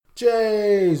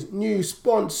Jay's new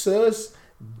sponsors.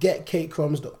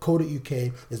 GetCakeCrumbs.co.uk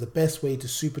is the best way to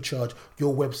supercharge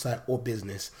your website or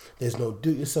business. There's no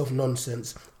do-it-yourself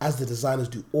nonsense, as the designers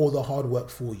do all the hard work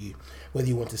for you. Whether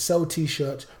you want to sell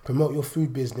t-shirts, promote your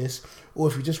food business, or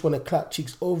if you just want to clap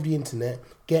cheeks over the internet,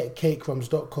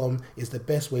 GetCakeCrumbs.com is the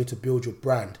best way to build your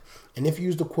brand. And if you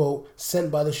use the quote sent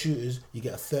by the shooters, you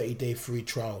get a 30-day free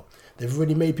trial. They've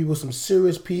already made people some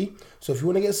serious P, so if you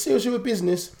want to get serious with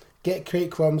business, Get Cake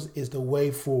Crumbs is the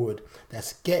way forward.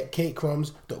 That's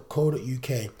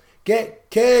getcakecrumbs.co.uk. Get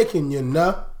caking, you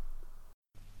know.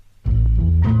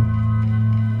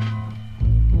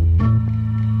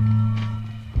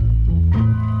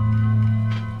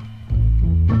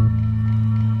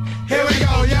 Here we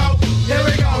go, yo. Here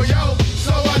we go, yo.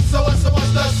 So what's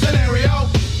the scenario?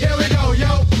 Here we go,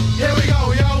 yo. Here we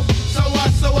go, yo. So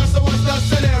what's the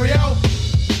scenario?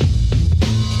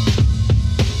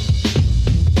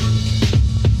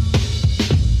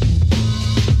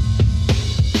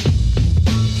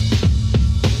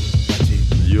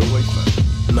 You awake, man?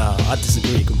 Nah, I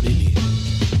disagree completely.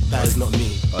 That is not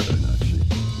me. I don't know, actually.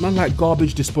 Man, like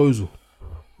garbage disposal.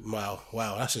 Wow,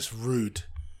 that's just rude.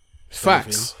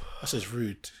 Facts. That's just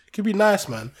rude. It could be nice,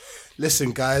 man.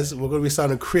 Listen, guys, we're going to be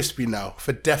sounding crispy now,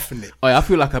 for definite. Oh, yeah, I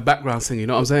feel like a background singer, you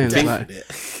know what I'm saying? Like,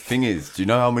 Thing is, do you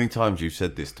know how many times you've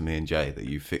said this to me and Jay, that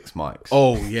you fix mics?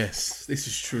 oh, yes, this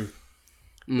is true.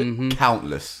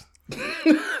 Countless.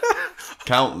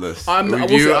 Countless. I'm an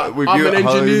With engineer. you at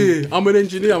I'm an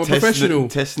engineer. I'm a professional.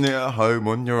 Testing it at home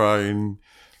on your own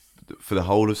for the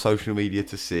whole of social media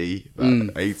to see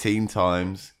about 18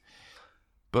 times.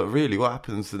 But really, what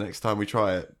happens the next time we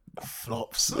try it?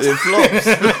 Flops. It flops.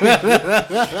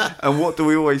 And what do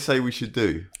we always say we should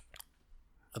do?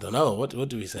 I don't know. What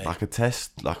do we say? Like a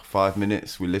test, like 5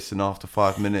 minutes. We listen after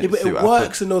 5 minutes. Yeah, but see it what works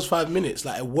happens. in those 5 minutes.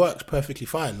 Like, it works perfectly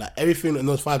fine. Like, everything in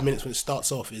those 5 minutes when it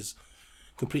starts off is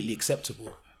completely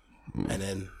acceptable. And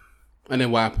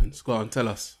then what happens? Go on, tell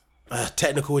us.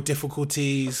 technical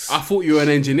difficulties. I thought you were an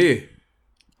engineer.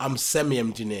 I'm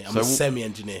semi-engineer. I'm a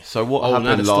semi-engineer. So what Oh, now the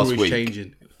happened last story's week?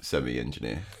 changing.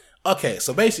 Semi-engineer. Okay,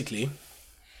 so basically,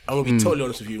 I'm going to be totally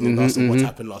honest with you in regards to what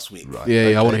happened last week. Right.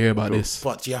 Yeah, I want to hear about this.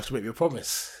 But you have to make me a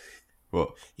promise.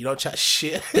 What? You don't chat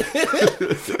shit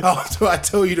after I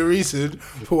tell you the reason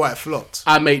for why it flopped.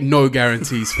 I make no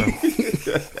guarantees, fam.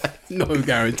 No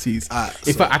guarantees.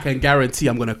 In fact, I can guarantee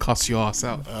I'm going to cuss your ass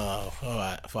out. Oh, all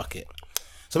right, fuck it.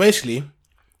 So basically,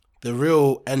 the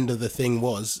real end of the thing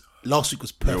was, last week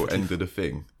was Real perfect. end of the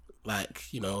thing.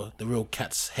 Like, you know, the real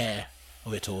cat's hair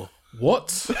of it all.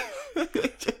 What?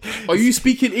 Are you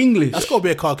speaking English? That's got to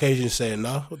be a Caucasian saying,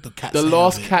 no? What the cat's The hair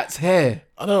last of it. cat's hair.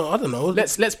 I don't know.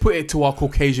 Let's put it to our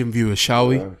Caucasian viewers, shall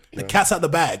we? The cat's out the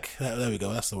bag. There we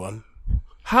go. That's the one.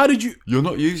 How did you? You're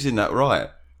not using that right.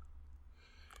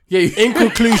 Yeah, In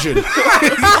conclusion,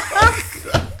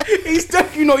 he's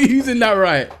definitely not using that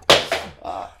right.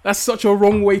 That's such a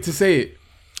wrong way to say it.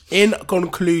 in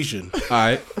conclusion, All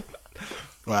right.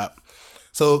 right.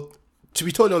 So, to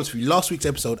be totally honest with you, last week's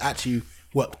episode actually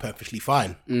worked perfectly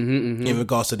fine in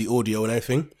regards to the audio and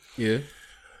everything. Yeah.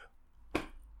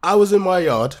 I was in my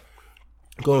yard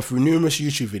going through numerous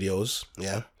YouTube videos,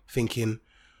 yeah, thinking,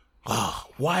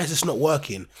 why is this not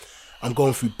working? I'm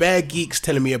going through Bear Geeks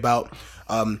telling me about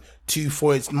 2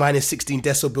 minus 16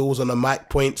 decibels on the mic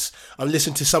points. I'm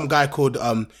listening to some guy called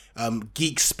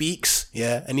Geek Speaks,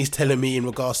 yeah, and he's telling me in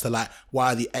regards to like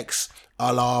why the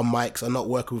XLR mics are not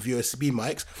working with USB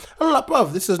mics. I'm like,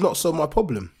 bruv, this is not so my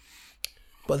problem.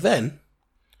 But then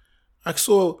I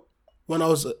saw when I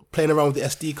was playing around with the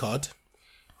SD card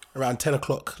around 10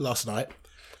 o'clock last night,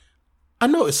 I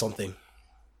noticed something.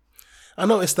 I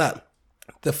noticed that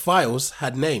the files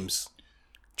had names,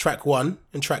 track 1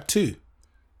 and track 2.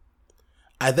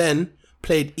 I then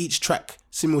played each track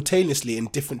simultaneously in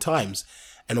different times.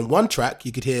 And on one track,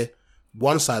 you could hear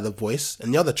one side of the voice,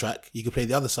 and the other track, you could play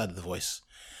the other side of the voice.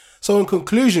 So in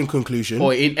conclusion,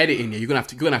 Or in editing, you're gonna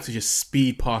have to just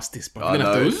speed past this, bro. I You're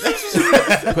gonna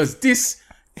have to, because this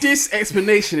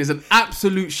explanation is an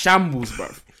absolute shambles, bro.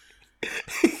 I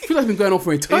feel like it's been going on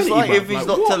for eternity. It's like bruv. if he's Like,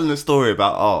 not what? telling a story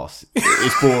about arse,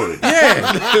 it's boring.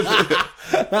 Yeah.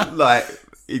 Like,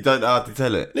 he don't know how to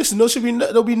tell it. listen,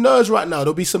 there'll be nerds right now.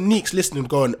 There'll be some neeks listening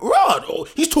going, Rod,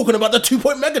 he's talking about the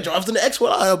 2-point mega drives and the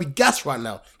XLR. There'll be gas right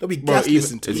now. There'll be Bro, gas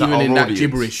listening to is me. that even in our that audience?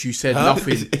 gibberish, you said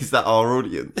nothing. Is that our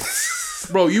audience?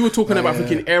 Bro, you were talking about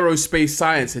freaking aerospace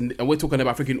science and we're talking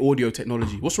about freaking audio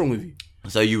technology. What's wrong with you?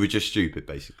 So you were just stupid,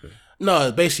 basically.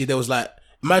 No, basically there was like,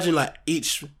 imagine like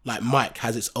each like mic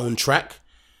has its own track,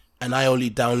 and I only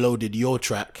downloaded your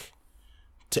track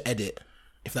to edit,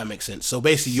 if that makes sense. So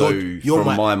basically So your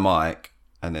from mic, my mic,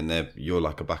 and then you're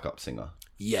like a backup singer.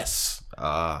 Yes.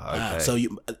 Okay. So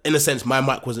in a sense, my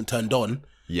mic wasn't turned on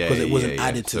because it wasn't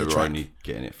added to so the we're track. only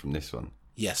getting it from this one.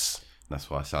 Yes. That's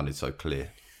why I sounded so clear.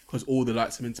 Because all the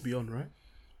lights are meant to be on, right?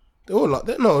 They're all like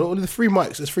no, the 3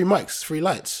 mics. There's 3 mics, 3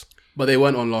 lights. But they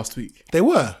weren't on last week. They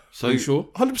were. So Are you sure?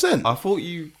 100%. I thought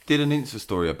you did an Insta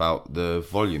story about the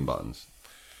volume buttons.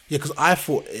 Yeah, because I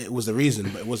thought it was the reason,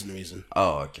 but it wasn't the reason.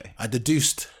 Oh, okay. I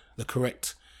deduced the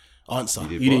correct answer.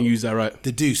 You didn't use that right.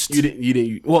 Deduced. You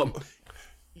didn't. What?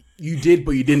 You did,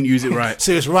 but you didn't use it right.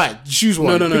 So it's right. Choose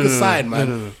one. No, Pick a side, no, man.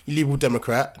 no. You Liberal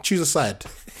Democrat. Choose a side.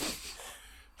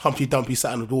 Humpty Dumpty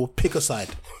sat on the door. Pick a side.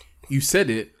 You said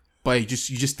it, but you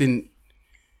just didn't.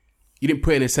 You didn't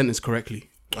put it in a sentence correctly.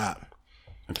 Right.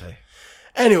 Okay.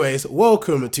 Anyways,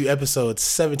 welcome to episode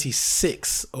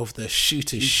 76 of the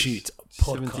Shoot is Shoot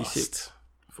podcast. 76.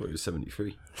 I thought it was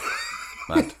 73.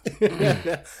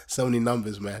 Mad. So many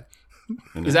numbers, man.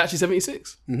 Is it actually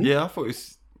 76? Yeah, I thought it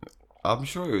was. I'm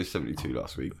sure it was 72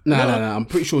 last week. No. I'm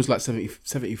pretty sure it's like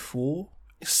 74.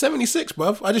 It's 76,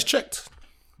 bruv. I just checked.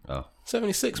 Oh.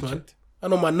 76, man. I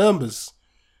know my numbers.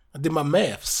 I did my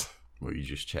maths. Well, you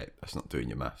just checked. That's not doing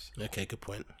your maths. Okay, good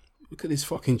point. Look at this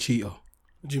fucking cheater.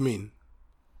 What do you mean?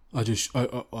 I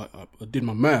did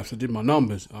my maths, I did my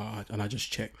numbers, and I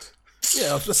just checked.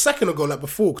 Yeah, a second ago, like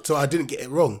before, so I didn't get it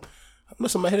wrong. I'm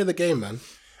just on my head of the game, man.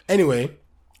 Anyway,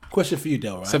 question for you,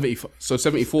 Del, right? 74. So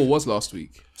 74 was last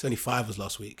week. 75 was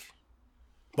last week.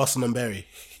 Boston and Berry.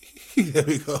 There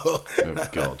we go. Oh,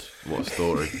 God. What a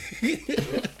story.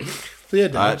 So yeah,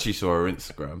 Del. I actually saw her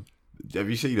Instagram. Have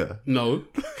you seen her? No.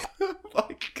 Oh,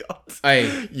 my God.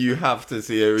 Hey, You have to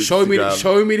see her Instagram.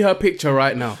 show me her picture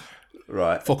right now.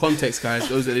 Right. For context, guys,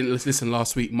 those that didn't listen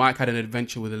last week, Mike had an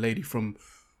adventure with a lady from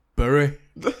Bury.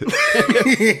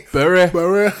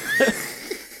 Bury.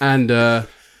 And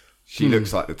She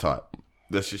looks like the type.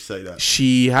 Let's just say that.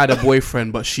 she had a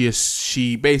boyfriend, but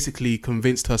she basically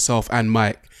convinced herself and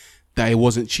Mike that it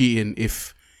wasn't cheating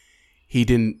if he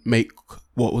didn't make,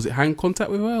 what was it, hand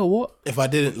contact with her or what? If I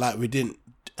didn't, like, we didn't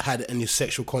had any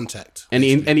sexual contact.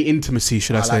 Any intimacy,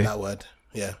 should I I say? like that word.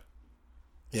 Yeah.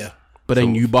 Yeah. But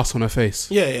then you bust on her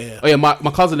face. Yeah. Oh yeah, my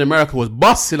cousin in America was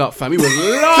busting up, fam. He was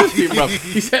laughing, bro.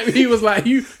 He said he was like,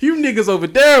 you niggas over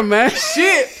there, man.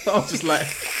 Shit. I was just like,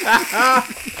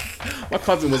 my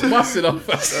cousin was busting up.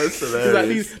 He's like,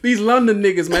 these London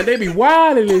niggas, man, they be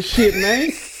wilding and shit, man.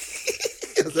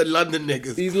 It's the London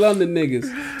niggas. These London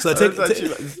niggas. So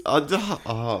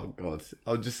Oh, God.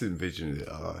 I'm just envisioning it.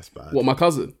 Oh, that's bad. What, my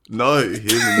cousin? No, him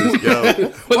and this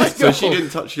girl. What, So she didn't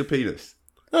touch your penis?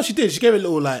 no, she did. She gave it a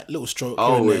little stroke. here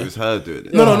Oh, and it there. was her doing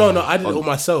it. No. I did it all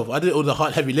myself. I did all the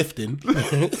hard, heavy lifting.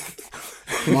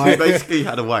 She basically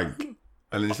had a wank.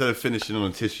 And instead of finishing on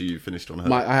a tissue, you finished on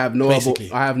her. I have no Basically.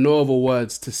 other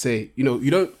words to say. You know, we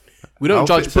don't How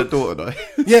judge fit's her books. daughter, though?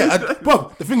 Yeah,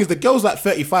 bro. The thing is, the girl's like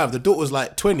 35. The daughter's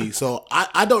like 20. So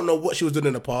I don't know what she was doing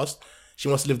in the past. She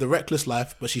wants to live the reckless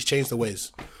life, but she's changed her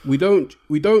ways. We don't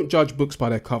judge books by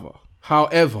their cover.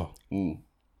 However, You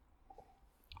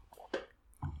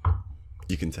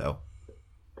can tell.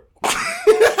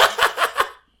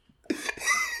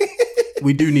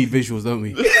 we do need visuals, don't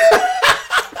we?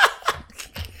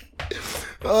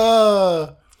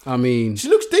 I mean, She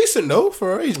looks decent though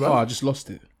for her age, man. oh, I just lost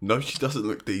it. No, she doesn't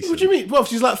look decent. What do you mean, bro?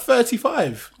 She's like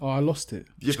 35. Oh, I lost it.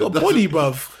 Yeah, She's got a but body,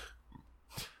 bruv.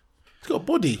 She's got a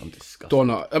body. disgusting.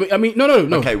 Donna. I mean, no.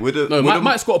 Okay,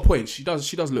 Mike's got a point. She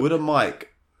does look. Would a Mike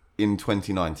in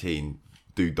 2019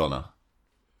 do Donna?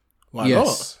 Why yes.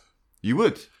 not? You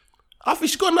would. I think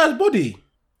she's got a nice body.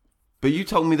 But you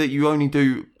told me that you only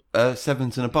do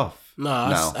 7s and above. Nah,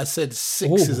 now. I said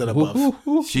 6s and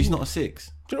above. She's not a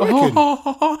 6. Do you reckon?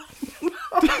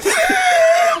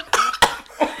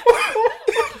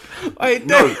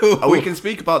 No, we can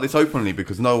speak about this openly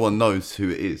because no one knows who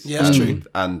it is. Yeah, that's true.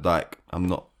 And like,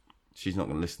 she's not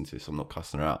going to listen to this. I'm not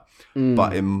cussing her out.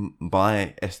 But in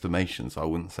my estimations, I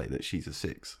wouldn't say that she's a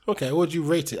 6. Okay, what would you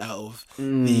rate it out of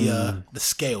the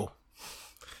scale?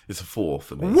 It's a 4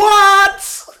 for me.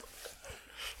 What?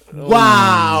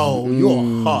 Wow,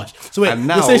 you're harsh. So wait, And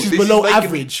now you're saying she's this below is making-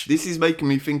 average? This is making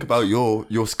me think about your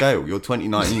scale, your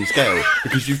 2019 scale,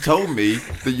 because you've told me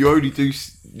that you only do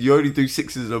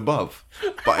 6s and above.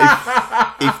 But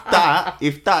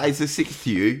if that is a 6 to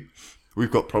you,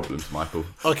 we've got problems, Michael.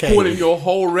 Okay. Putting your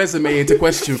whole resume into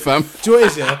question, fam. Do you know what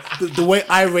it is, yeah? The way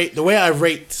I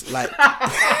rate like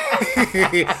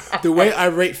the way I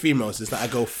rate females is that I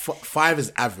go 5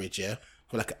 is average, yeah,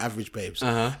 for like average babes,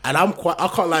 and I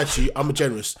can't lie to you, I'm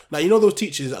generous. Like, you know those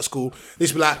teachers at school, they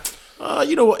used to be like,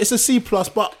 you know what, it's a C+,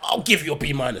 but I'll give you a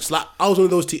B-. Like, I was one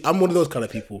of those I'm one of those kind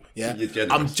of people, yeah. You're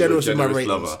generous. I'm generous You're a with my generous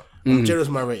ratings. lover. I'm generous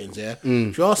with my ratings, yeah?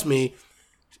 If you ask me,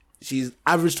 she's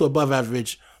average to above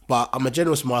average, but I'm a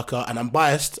generous marker and I'm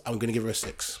biased, I'm going to give her a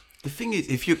 6. The thing is,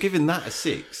 if you're giving that a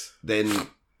 6, then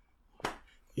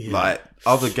like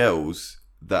other girls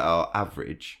that are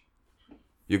average,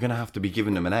 you're gonna have to be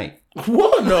giving them an 8.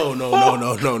 What? No.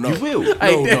 You will.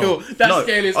 Hey, Dale, that No,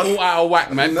 scale is all out of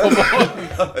whack, man. Come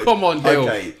on. Come on, Dale.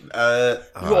 Okay. You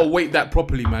gotta weight that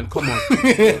properly, man. Come on.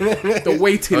 The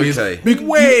weighting Okay. is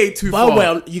way too By the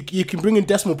far. way, you can bring in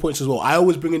decimal points as well. I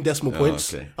always bring in decimal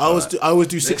points. okay. I always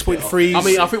do 6.3. I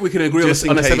mean, I think we can agree Just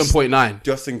on a in case- 7.9.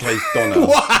 Just in case Donna.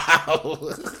 wow.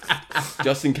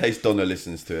 Just in case Donna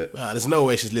listens to it. There's no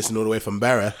way she's listening all the way from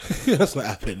Barra. That's not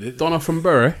happening. Donna from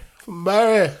Bury. From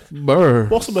Barra. Burr.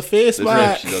 Boss on my face, There's no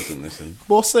man. if she doesn't listen.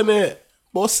 Boss in it.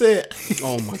 Boss it.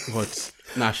 Oh my god.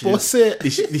 Nah, she Boss didn't.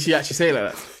 it. Did she actually say it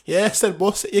like that? Yeah, I said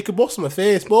boss it. You can boss my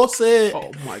face. Boss it.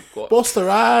 Oh my god. Boss the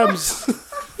rhymes.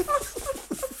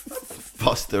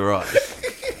 Buster right.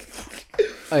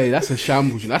 Hey, that's a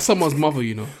shambles. That's someone's mother,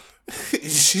 you know.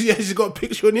 She's got a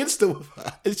picture on Insta with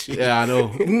her. Isn't she? Yeah, I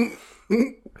know.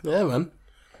 Yeah, man.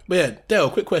 But yeah, Dale,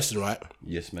 quick question, right?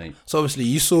 Yes, mate. So obviously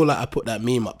you saw like I put that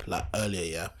meme up like earlier,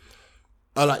 yeah.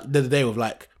 I like the other day with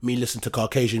like me listening to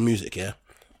Caucasian music, yeah.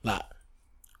 Like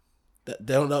they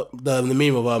don't know the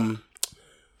meme of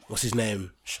what's his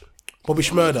name? Bobby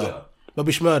Shmurda.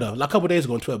 Bobby Shmurda. Like a couple of days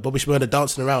ago on Twitter, Bobby Shmurda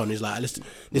dancing around. He's like, listen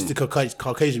to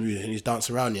Caucasian music and he's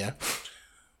dancing around, yeah.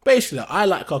 Basically, like, I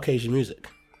like Caucasian music.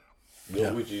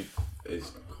 What would you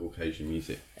is Caucasian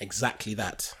music? Exactly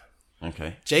that.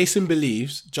 Okay. Jason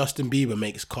believes Justin Bieber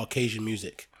makes Caucasian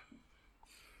music.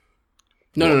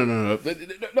 No.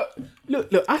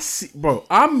 Look, I see, bro.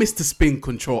 I'm Mr. Spin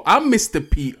Control. I'm Mr.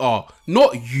 PR,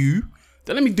 not you.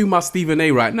 Then let me do my Stephen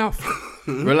A right now.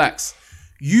 Relax.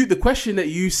 The question that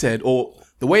you said, or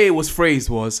the way it was phrased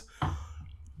was,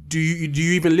 do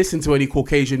you even listen to any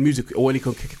Caucasian music or any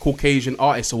Caucasian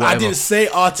artists or whatever? I didn't say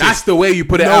artist. That's the way you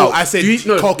put it No, out. I said do you, it's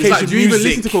Caucasian like, do you even music.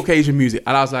 listen to Caucasian music?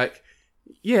 And I was like,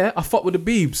 yeah, I fuck with the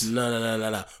Biebs.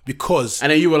 No. Because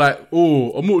And then you were like,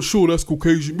 oh, I'm not sure that's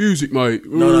Caucasian music, mate.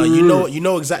 no, you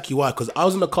know exactly why. Because I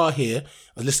was in the car here,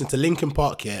 I was listening to Linkin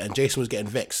Park here, and Jason was getting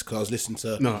vexed because I was listening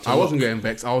to. No, I wasn't getting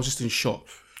vexed. I was just in shock.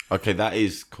 Okay, that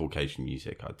is Caucasian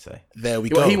music, I'd say. There we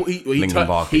go. Linkin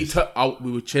Park is.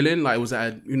 We were chilling, like it was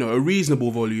at a reasonable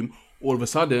volume. All of a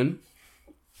sudden,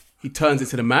 he turns it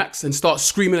to the max and starts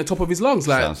screaming at the top of his lungs,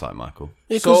 like. Sounds like Michael.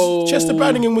 Because So- Chester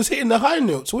Brannigan was hitting the high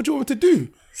notes. What do you want me to do?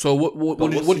 So what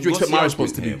did you expect my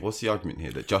response to be? What's the argument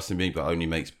here? That Justin Bieber only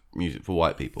makes music for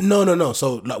white people? No.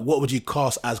 So, like, what would you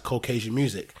cast as Caucasian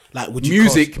music? Like, would you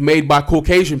Music made by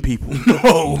Caucasian people.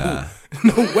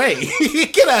 No way.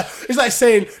 Get out. It's like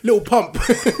saying Little Pump.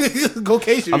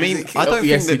 Caucasian I mean, music. I don't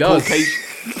Yes, think he that does.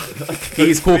 Caucasian. He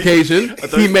is Caucasian. I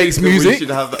don't He makes think that music. We should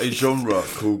have a genre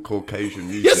called Caucasian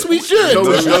music. Yes, we should. No, No,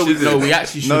 we you no, shouldn't. no, we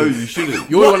actually No, shouldn't. you shouldn't.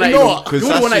 You're the one that not? even,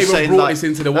 you're the one that even brought this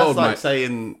into the world, that's like mate.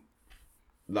 saying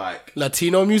like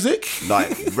Latino music.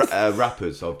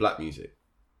 rappers of black music.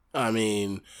 I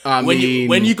mean, I when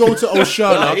mean- you go to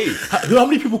Oshana, That is. how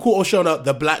many people call Oshana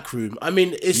the black room? I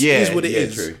mean, it is what it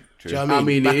is. True. Do you know what I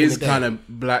mean, Back it in is the day. kind of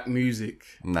black music.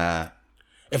 Nah.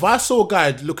 If I saw a guy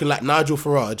looking like Nigel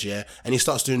Farage, yeah, and he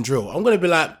starts doing drill, I'm gonna be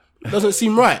like, doesn't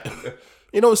seem right.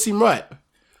 It don't seem right.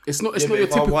 It's not. It's Yeah, not but your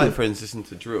if our typical. white friends listen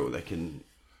to drill, they can.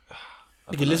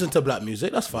 You can listen to black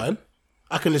music, that's fine.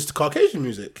 I can listen to Caucasian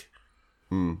music.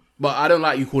 But I don't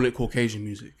like you call it Caucasian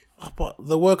music. But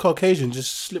the word Caucasian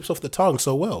just slips off the tongue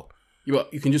so well.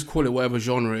 You can just call it whatever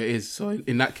genre it is. So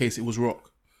in that case, it was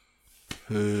rock.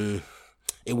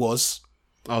 It was.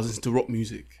 I was into rock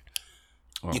music.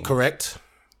 You're correct.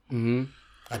 Mm-hmm.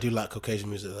 I do like Caucasian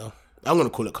music though. I'm gonna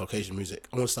call it Caucasian music.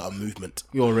 I want to start a movement.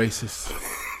 You're racist.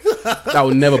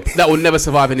 That will never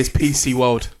survive in this PC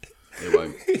world. It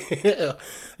won't. At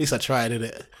least I tried,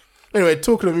 innit? Anyway,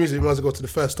 talking of music, we might as well go to the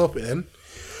first topic then.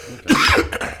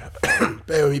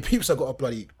 Bear with me, peeps. I got a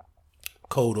bloody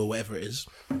cold or whatever it is.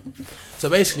 So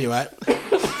basically, right,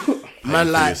 man,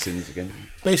 Your like sins again.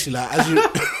 basically, like as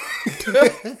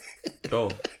you, Go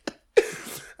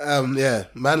on. yeah,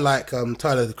 man, like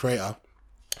Tyler the Creator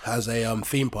has a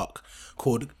theme park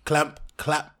called Camp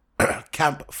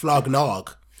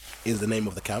Flagnarg is the name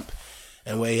of the camp,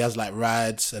 and where he has like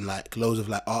rides and like loads of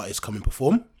like artists come and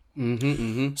perform.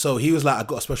 So he was like, I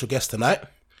got a special guest tonight.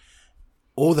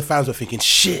 All the fans were thinking,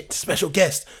 shit, special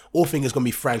guest. All think it's gonna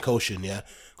be Frank Ocean, yeah.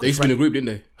 They used to be in a group, didn't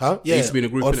they? Huh? Yeah. They used to be in a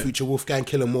group, Odd innit? Future, Wolfgang,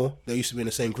 Killamore. They used to be in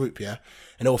the same group, yeah.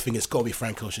 And they all think it's gotta be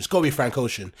Frank Ocean. It's gotta be Frank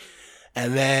Ocean.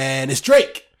 And then it's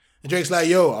Drake. And Drake's like,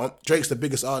 yo, Drake's the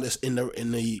biggest artist in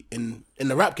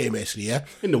the rap game, basically, yeah.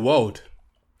 In the world.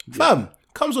 Fam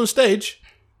comes on stage,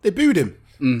 They booed him.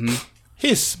 Mm-hmm.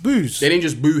 Hiss, boos. They didn't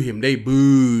just boo him; they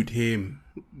booed him.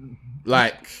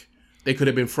 Like they could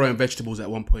have been throwing vegetables at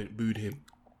one point. Booed him.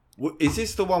 Is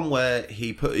this the one where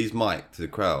he put his mic to the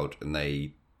crowd and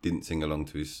they didn't sing along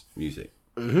to his music?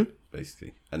 Mm-hmm.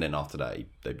 Basically. And then after that,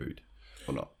 they booed.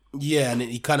 Or not? Yeah, and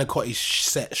he kind of cut his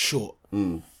set short.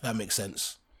 That makes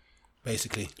sense.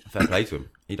 Basically. Fair play to him.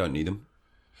 He don't need them.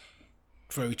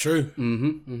 Very true.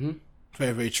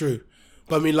 Very, very true.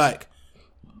 But I mean, like,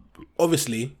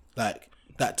 obviously, like,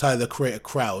 that Tyler the Creator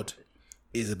crowd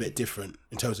is a bit different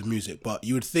in terms of music, but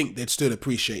you would think they'd still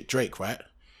appreciate Drake, right?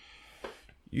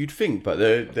 You'd think, but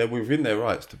they're within their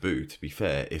rights to boo, to be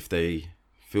fair, if they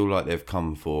feel like they've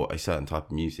come for a certain type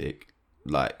of music.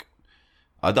 Like,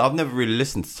 I've never really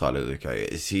listened to Tyler the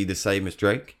Creator. Is he the same as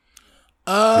Drake?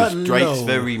 Because Drake's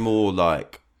very more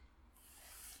like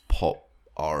pop,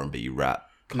 R&B, rap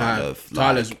kind of.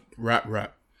 Tyler's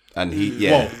rap. And he,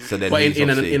 so then but he's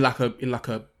in like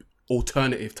a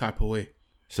alternative type of way.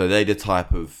 So they're the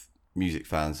type of music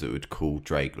fans that would call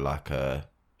Drake like a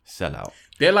sellout.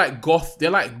 They're like goth. They're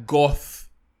like goth.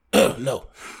 No.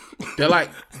 They're like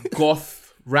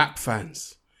goth rap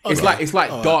fans. It's like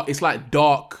dark. It's like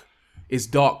dark. It's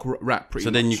dark rap. Pretty. So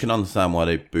then you can understand why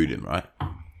they booed him, right?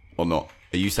 Or not?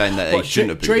 Are you saying that But they shouldn't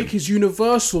have booed Drake him? is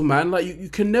universal, man. Like you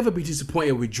can never be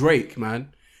disappointed with Drake,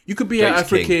 man. You could be Drake's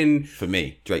at a freaking. king. For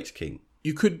me, Drake's king.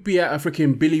 You could be at a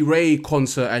freaking Billy Ray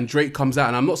concert and Drake comes out,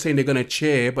 and I'm not saying they're gonna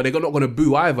cheer, but they're not gonna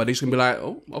boo either. They're just gonna be like,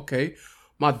 "Oh, okay,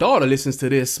 my daughter listens to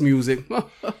this music.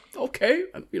 Okay,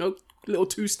 you know, little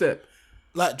two-step."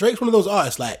 Like, Drake's one of those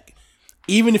artists, like,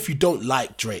 even if you don't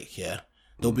like Drake, yeah,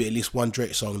 there'll be at least one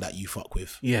Drake song that you fuck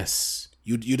with. Yes,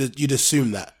 You'd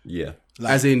assume that. Yeah.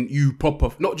 Like, as in you proper,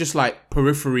 not just like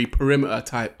perimeter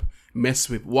type mess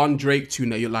with one Drake tune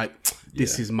that you're like,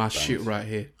 this is my shit right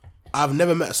here. I've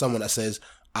never met someone that says,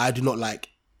 I do not like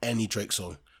any Drake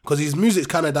song. Because his music's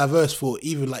kind of diverse for,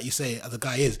 even like you say, as a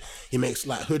guy is. He makes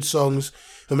like hood songs.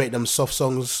 He'll make them soft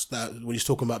songs that when he's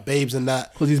talking about babes and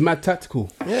that. Because he's mad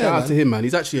tactical. Yeah, Shout out man. to him, man.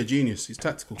 He's actually a genius. He's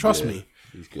tactical. Trust me.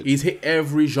 He's good. He's hit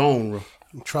every genre.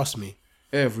 Trust me.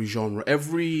 Every genre.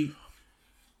 Every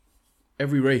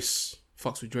race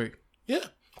fucks with Drake. Yeah.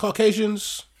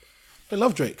 Caucasians, they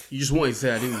love Drake. You just wanted to say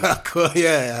that, didn't you?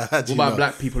 Yeah. What about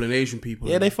black people and Asian people?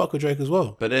 Yeah, they fuck with Drake as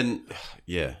well. But then,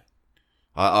 yeah.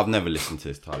 I've never listened to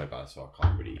this Tyler guy, so I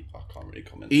can't really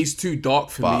comment. He's too dark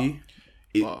for But me.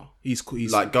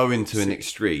 He's like going to an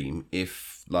extreme.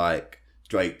 If like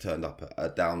Drake turned up at a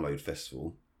download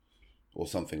festival or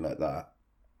something like that,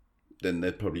 then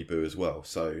they'd probably boo as well.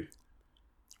 So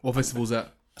what festival's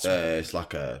that? it's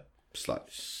like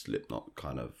Slipknot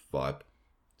kind of vibe.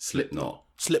 Slipknot.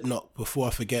 Slipknot, Before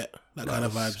I Forget. That kind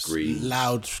of vibes. Scream.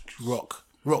 Loud rock.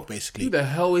 Rock, basically. Who the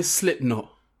hell is Slipknot?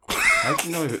 How do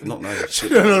you not know?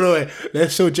 No, wait.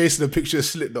 Let's show Jason a picture of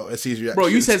Slipknot and see his reaction. Bro,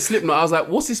 you said Slipknot. I was like,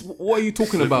 what's this? What are you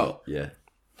talking about? Yeah.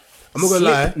 I'm not gonna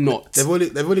lie. Slipknot.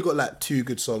 They've only got like 2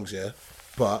 good songs, yeah.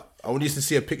 But I want you to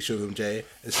see a picture of them, Jay,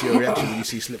 and see your reaction when you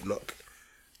see Slipknot.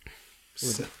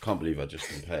 Can't believe I just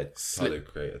compared Tyler the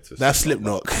Creator to That's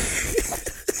Slipknot.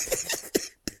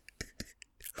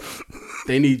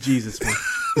 They need Jesus, man.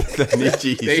 They need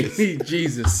They Jesus. need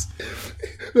Jesus.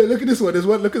 Look at this one.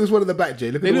 Look at this one in the back, Jay.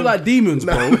 Look at They the look one- like demons,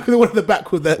 Nah, bro. look at the one in the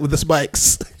back with the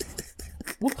spikes.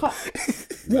 What kind?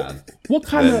 Man, What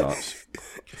kind they're of? nuts.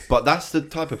 But that's the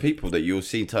type of people that you'll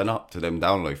see turn up to them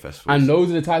download festivals. And those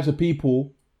are the types of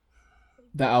people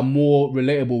that are more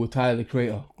relatable with Tyler the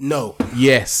Creator. No.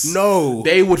 Yes. No.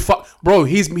 They would fuck, bro.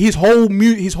 His whole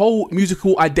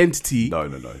musical identity. No.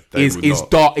 They Is would is not.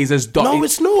 dark. Is as dark. No,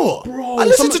 is- it's not. Bro, I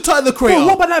listened to Tyler the Creator. Bro,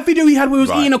 what about that video he had where he was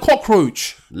Right. eating a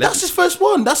cockroach? That's his first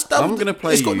one. I'm gonna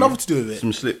play It's got you nothing to do with it.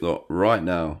 some Slipknot right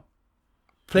now,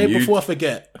 Play you- Before I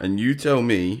Forget. and you tell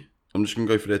me. I'm just gonna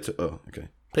go for their. Oh, okay.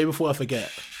 Play Before I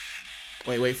Forget.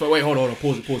 Wait, hold on.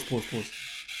 Pause.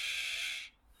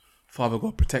 Father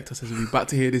God, protect us as we're about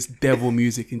to hear this devil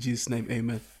music in Jesus' name.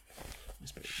 Amen.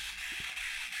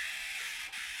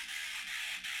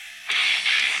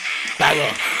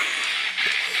 Banger.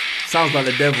 Sounds like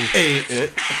the devil.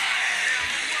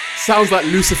 Sounds like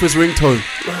Lucifer's ringtone.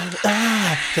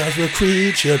 There's a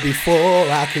creature before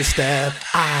I can stand.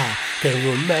 I can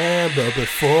remember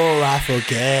before I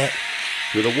forget.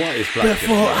 You're the whitest black. kid,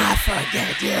 Before man. I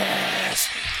forget, yes.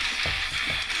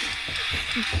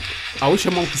 I wish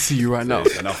your mom could see you right now.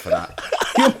 Enough of that.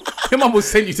 Your mom will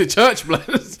send you to church, blood.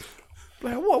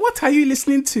 Like, what are you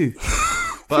listening to?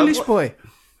 Foolish boy.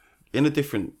 In a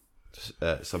different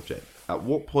subject, at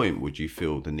what point would you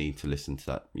feel the need to listen to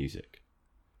that music?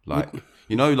 Like,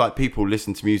 you know, like people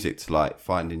listen to music to like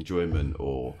find enjoyment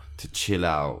or to chill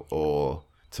out or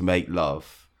to make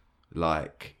love.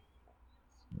 like,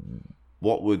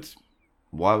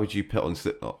 why would you put on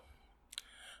Slipknot?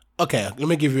 Okay, let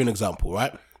me give you an example,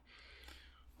 right?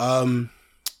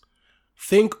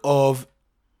 Think of,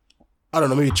 I don't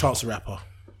know, maybe Chance the Rapper,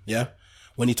 yeah?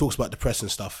 When he talks about depressing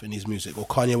stuff in his music, or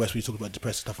Kanye West when he talks about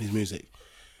depressing stuff in his music.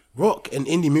 Rock and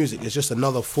indie music is just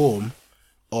another form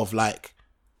of like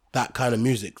that kind of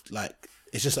music. Like,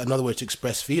 it's just another way to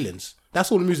express feelings.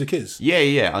 That's all the music is.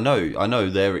 Yeah, I know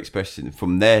they're expressing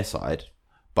from their side,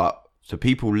 but to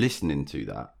people listening to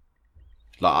that,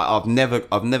 like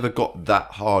I've never got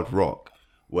that hard rock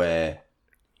where,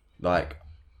 like,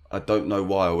 I don't know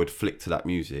why I would flick to that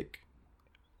music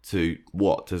to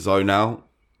zone out,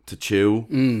 to chill,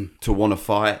 to want to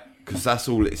fight, because that's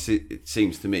all it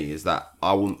seems to me is that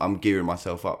I'm gearing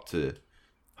myself up to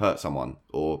hurt someone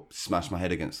or smash my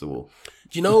head against the wall.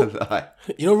 Do you know, Like,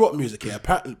 you know rock music, yeah,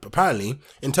 apparently,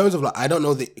 in terms of like, I don't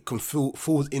know that it can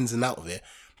falls ins and out of it,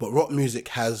 but rock music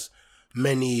has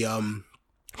many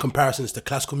comparisons to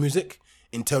classical music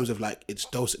in terms of like its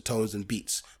dulcet tones and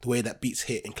beats, the way that beats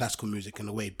hit in classical music and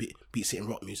the way beats hit in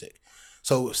rock music.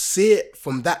 So see it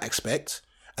from that aspect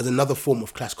as another form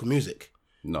of classical music.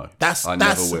 no, That's- I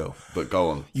never will. But go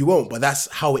on. You won't, but that's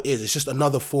how it is. It's just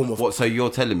another form of. What? So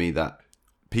you're telling me that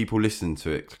people listen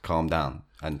to it to calm down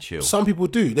and chill? Some people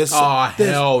do. There's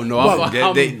hell no. Well, I'm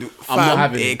not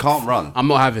having it. it. It can't run. I'm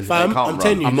not having fam, it. can't I'm run.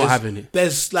 telling you, I'm not there's-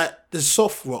 having it. There's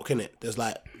soft rock in it. There's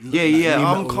like Yeah. new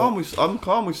I'm metal calm rock. I'm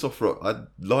calm with soft rock. I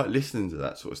like listening to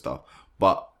that sort of stuff.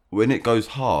 But when it goes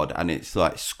hard and it's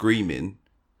like screaming,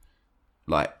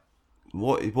 like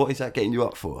what is that getting you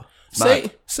up for?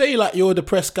 Mad. Say like you're a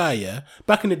depressed guy, yeah.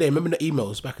 Back in the day, remember the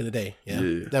emails back in the day, yeah.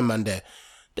 Them man there,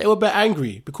 they were a bit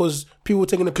angry because people were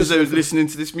taking the Because piss. they was listening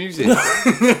to this music.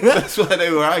 That's why they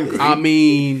were angry. I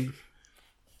mean,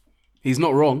 he's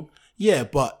not wrong. Yeah,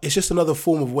 but it's just another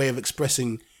form of way of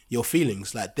expressing your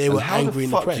feelings. Like they were How angry the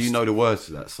and fuck depressed. do you know the words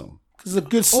to that song? It's a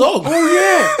good song.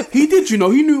 Oh yeah, he did. You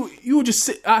know, he knew. You were just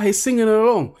out here singing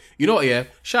along. You know what? Yeah,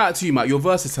 shout out to you, Matt. You're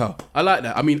versatile. I like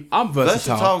that. I mean, I'm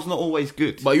versatile, Versatile's not always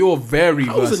good. but you're very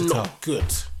How is it versatile. not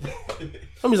good?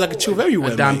 I mean, like a chill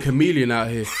everywhere, Damn mate. chameleon out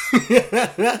here. Do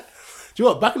you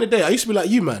know what? Back in the day, I used to be like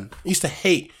you, man. I used to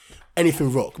hate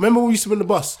anything rock. Remember when we used to be in the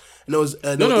bus and there was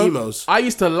no emails? I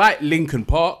used to like Linkin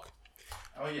Park,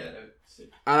 Oh yeah.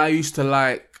 and I used to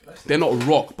like. They're not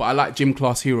rock, but I like Gym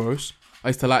Class Heroes. I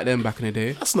used to like them back in the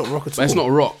day. That's not rock at But all. it's not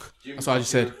rock. That's what I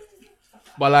just said.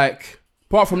 But like,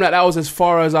 apart from that, that was as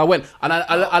far as I went. And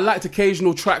I liked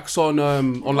occasional tracks on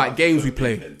like games we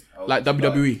play, like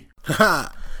WWE.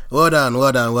 Well done. Him.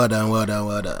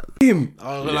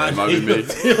 Yeah, it might be me.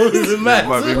 You're moving mad. It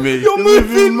might be me. You're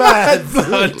moving mad,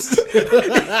 son.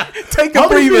 Take a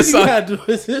breather, son.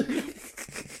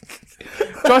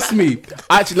 Trust me.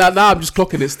 Actually, like, now I'm just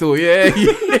clocking it still. Yeah.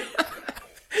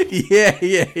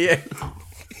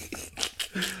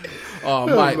 Oh,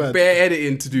 Mike, man. bare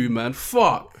editing to do, man.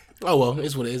 Fuck. Oh well,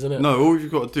 it's what it is, isn't it? No, all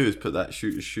you've got to do is put that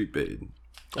shoot bit in.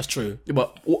 That's true. Yeah,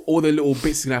 but all the little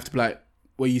bits are gonna have to be like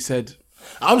where you said.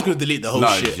 I'm just gonna delete the whole No,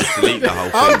 shit. just delete the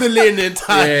whole I'm thing. deleting the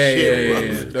entire shit.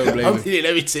 Yeah. bro. Don't blame I'm me. deleting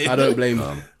everything. I don't blame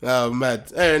you. Oh,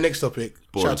 mad. Anyway, next topic.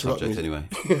 Boring Shout out to rock subject music.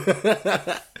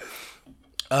 anyway.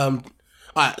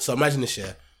 Alright, so imagine this,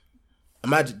 yeah.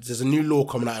 Imagine there's a new law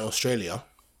coming out in Australia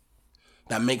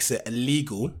that makes it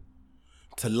illegal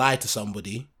to lie to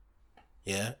somebody,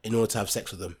 yeah, in order to have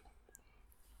sex with them.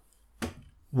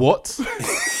 What?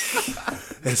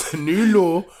 There's a new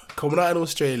law coming out in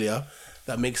Australia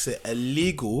that makes it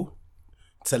illegal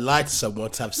to lie to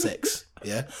someone to have sex.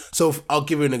 Yeah. So I'll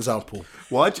give you an example.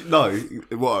 Why'd you know?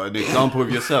 What, an example of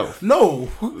yourself? No,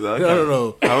 Okay.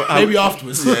 no. How- Maybe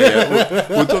afterwards. Yeah.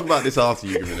 We'll talk about this after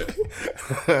you give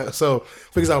it. So,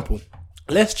 for example,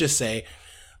 let's just say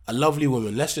a lovely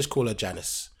woman. Let's just call her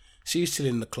Janice. She's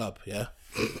chilling in the club, yeah,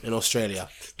 in Australia.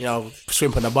 You know,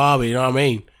 shrimping the Barbie. You know what I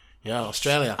mean? Yeah,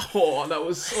 Australia. Oh, that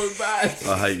was so bad.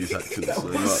 I hate his accent so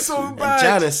much. So bad.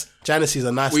 Janice is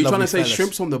a nice. Were you trying lovely to say fella.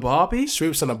 shrimps on the Barbie?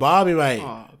 Shrimps on a Barbie, mate.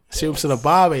 Shrimps on a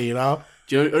Barbie. You know.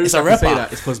 Do you know, It's it's a I can say rapper.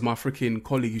 that it's because my freaking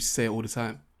colleague used to say it all the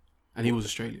time, and he was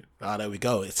Australian. Ah, there we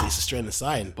go. It's Australian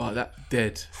sign. But that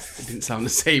dead. It didn't sound the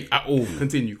same at all.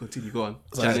 Continue. Go on.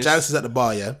 So Janice is at the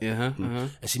bar, yeah, Yeah. and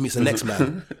she meets the next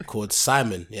man called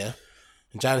Simon, yeah.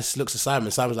 And Janice looks at Simon.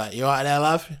 Simon's like, "You alright there,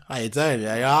 love? How you doing?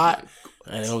 Yeah, you alright?"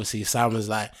 And then obviously Simon's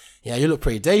like, "Yeah, you look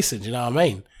pretty decent. You know what I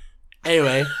mean?"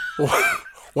 Anyway,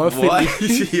 one thing. Why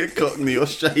is he a Cockney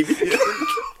Australian?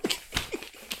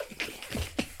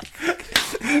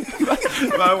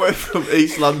 Man went from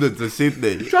East London to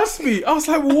Sydney. Trust me. I was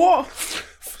like, what?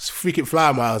 Freaking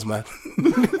fly miles, man.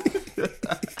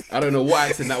 I don't know what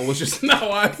accent that was just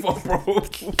now. I thought, bro.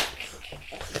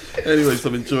 Anyways,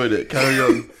 I'm enjoying it. Carry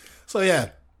on. So yeah,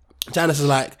 Janice is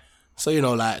like, so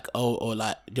like, or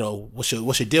like, what's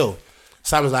your deal?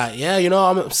 Simon's like, yeah,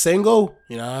 I'm single.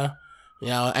 I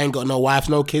ain't got no wife,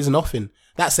 no kids, nothing.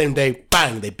 That same day,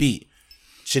 bang, they beat.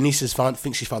 Shanice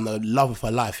thinks she found the love of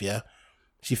her life. Yeah,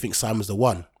 she thinks Simon's the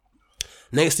one.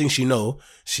 Next thing she know,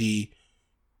 she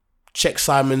checks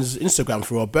Simon's Instagram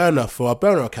for a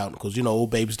burner account because all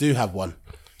babes do have one.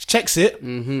 She checks it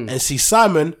and sees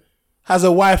Simon has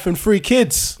a wife and 3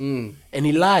 kids, and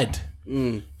he lied.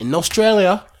 In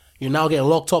Australia, you're now getting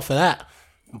locked up for that.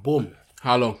 Boom.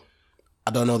 How long?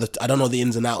 I don't know the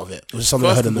ins and outs of it. It was something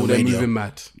I heard on the they're radio. moving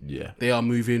mad. Yeah. They are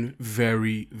moving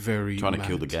very, very Trying mad. to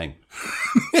kill the game.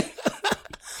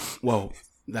 Well,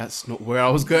 that's not where I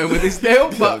was going with this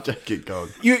deal, but Keep going.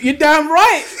 you're damn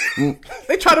right.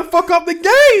 They try to fuck up the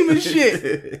game and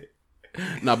shit.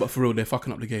 Nah, but for real, they're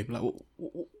fucking up the game. Like,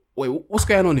 wait, what's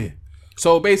going on here?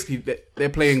 So basically, they're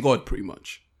playing God pretty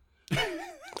much.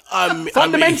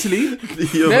 Fundamentally,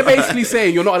 they're basically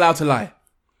saying you're not allowed to lie.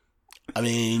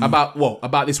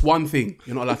 About this one thing.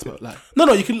 You're not allowed to lie.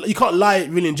 No, you can't lie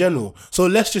really in general. So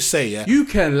let's just say, yeah. You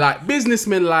can lie.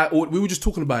 Businessmen lie. Or we were just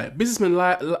talking about it. Businessmen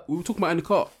lie. We were talking about it in the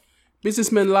car.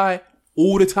 Businessmen lie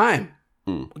all the time.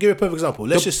 I'll give you a perfect example.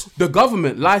 The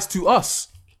government lies to us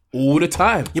all the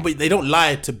time. Yeah, but they don't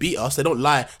lie to beat us. They don't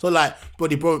lie. So like,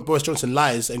 Boris Johnson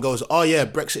lies and goes, "Oh yeah,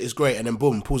 Brexit is great," and then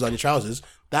boom, pulls down your trousers.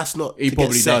 That's not. He to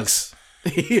probably get sex. does.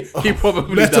 He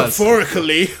probably does.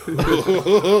 Metaphorically.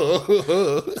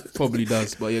 Probably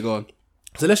does. But yeah, go on.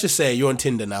 So let's just say you're on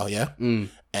Tinder now, yeah,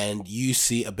 and you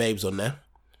see a babes on there.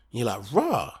 And you're like,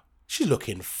 "Rah, she's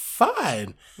looking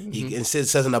fine." It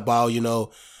says in the bio,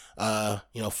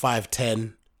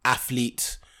 5'10",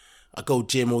 athlete. I go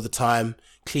gym all the time,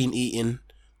 clean eating,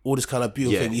 all this kind of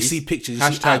beautiful thing. You see pictures,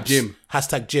 you see abs, #gym.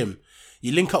 #gym.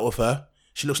 You link up with her.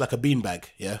 She looks like a beanbag.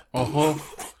 Yeah.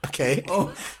 Okay.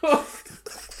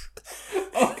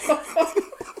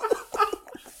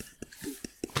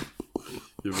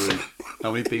 You're rude.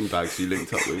 How many beanbags you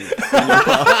linked up with?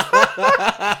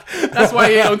 That's why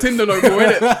he ain't on Tinder no more,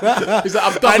 innit? He's like,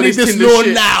 I'm done I with need this Tinder law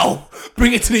shit. now.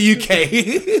 Bring it to the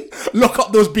UK. Lock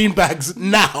up those beanbags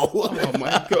now. Oh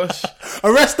my gosh.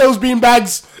 Arrest those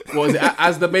beanbags. What is it?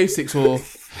 As the basics or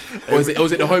is it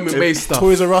the home and base stuff?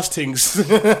 Toys R Us things.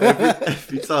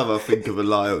 Every time I think of a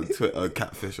lie on Twitter,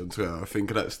 catfish on Twitter, I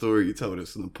think of that story you told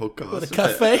us on the podcast. The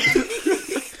cafe.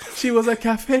 She was a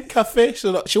cafe.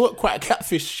 She wasn't quite a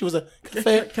catfish. She was a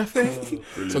cafe.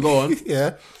 So go on.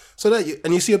 Yeah. So that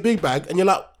you see a big bag and you're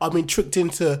like, I've been tricked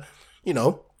into,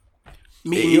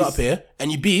 meeting you up here,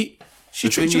 and you beat. She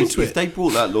tricked you into if it. they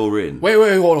brought that law in. Wait,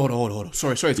 hold on.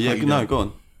 Sorry to cut you down. Go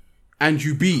on. And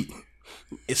you beat.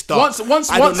 It's dark.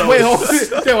 Once. I don't know. Wait, hold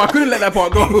on. Damn, I couldn't let that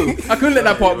part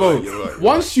go. You're right.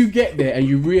 Once you get there and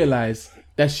you realise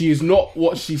that she is not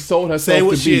what she sold herself Say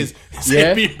what to she be. is.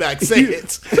 Say beanbag. Say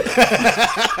it.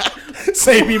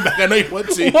 Say beanbag. I know you want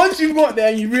to. Once you've got there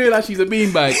and you realise she's a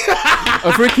beanbag,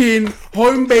 a freaking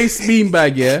home-based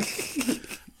beanbag, yeah?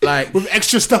 Like, With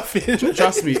extra stuff in.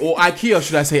 trust me, or IKEA,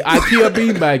 should I say, IKEA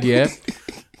beanbag, yeah?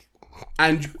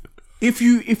 And if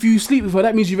you sleep with her,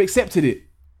 that means you've accepted it.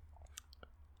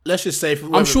 Let's just say.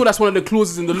 I'm sure that's one of the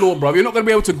clauses in the law, bro. You're not going to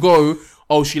be able to go,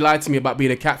 oh, she lied to me about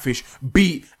being a catfish,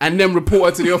 beat, and then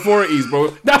report her to the authorities, bro.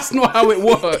 That's not how it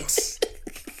works.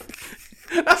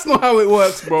 That's not how it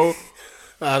works, bro.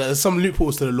 There's some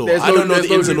loopholes to the law. There's I don't know no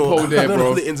the ins and loophole outs. there, I don't bro.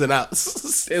 know the ins and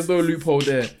outs. There's no loophole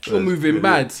there. You're moving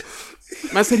mad.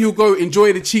 Man said he'll go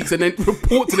enjoy the cheeks and then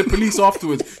report to the police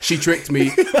afterwards. She tricked me.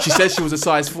 She said she was a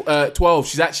size 12.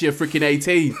 She's actually a freaking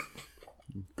 18.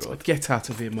 God. Get out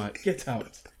of here, Mike. Get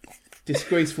out.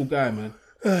 Disgraceful guy, man.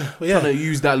 Well, yeah. Trying to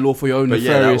use that law for your own But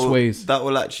nefarious ways. That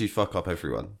will actually fuck up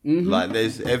everyone. Like,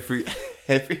 there's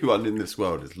everyone in this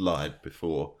world has lied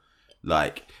before.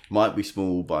 Like, might be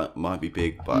small, but might be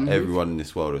big, but everyone in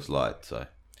this world has lied. So,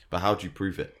 but how do you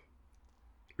prove it?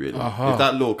 Really? If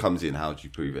that law comes in, how do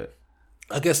you prove it?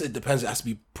 I guess it depends. It has to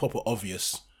be proper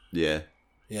obvious. Yeah.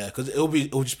 Yeah, because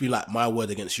it'll just be like my word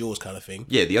against yours kind of thing.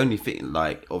 Yeah, the only thing,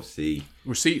 like, obviously,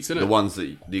 Receipts, innit? the ones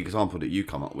that, the example that you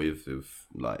come up with, of,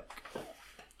 like,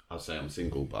 I'll say I'm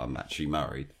single, but I'm actually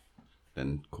married,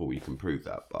 then cool, you can prove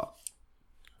that, but...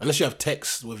 Unless you have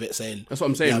text with it saying, That's what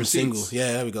I'm saying. yeah, I'm Receipts. single.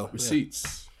 Yeah, there we go. Yeah.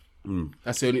 Receipts.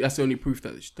 That's the only proof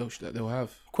that they'll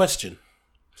have. Question.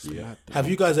 Yeah. Have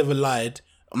you guys ever lied?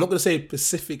 I'm not going to say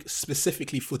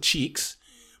specifically for cheeks,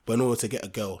 but in order to get a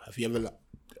girl. Have you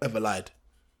ever lied?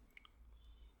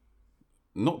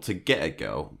 Not to get a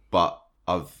girl, but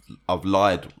I've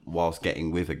lied whilst getting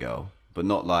with a girl, but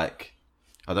not like...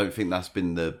 I don't think that's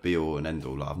been the be all and end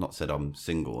all. Like, I've not said I'm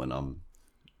single and I'm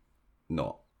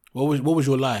not. What was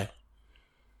your lie?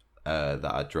 That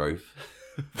I drove.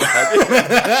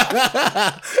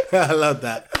 I love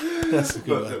that. That's a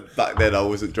good one. Back then, I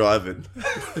wasn't driving.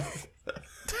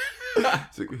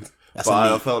 But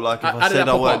I felt like if How I did said that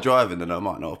I pop weren't up? driving, then I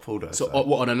might not have pulled her. So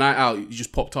what, on a night out, you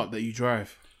just popped up that you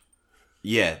drive?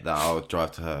 Yeah, that I would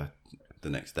drive to her the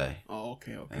next day, Oh,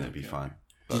 okay. and it'd be fine.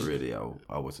 But really,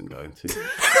 I wasn't going to.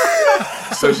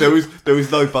 So there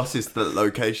was no buses to that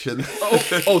location.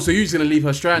 Oh, so you're just gonna leave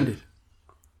her stranded?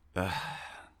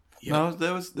 No,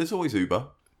 there's always Uber.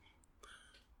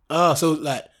 Oh, so it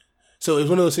was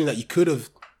one of those things that you could have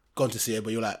gone to see her,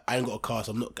 but you're like, I ain't got a car,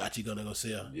 so I'm not actually gonna go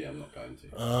see her. Yeah, I'm not going to.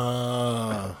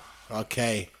 Oh,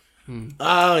 okay.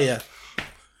 Oh yeah,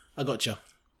 I got you.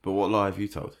 But what lie have you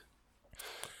told?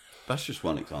 That's just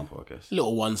one example, I guess.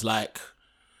 Little ones like,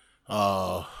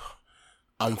 I'm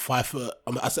 5 foot.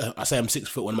 I say I'm 6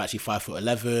 foot when I'm actually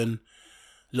 5'11".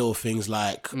 Little things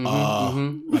like,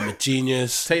 I'm a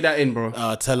genius. Take that in, bro.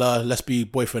 Tell her, let's be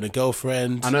boyfriend and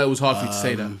girlfriend. I know it was hard for you to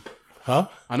say that. Huh?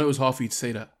 I know it was hard for you to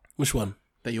say that. Which one?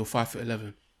 That you're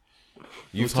 5'11".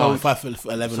 You I'm told 5'11"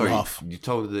 and a half. You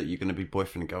told her that you're going to be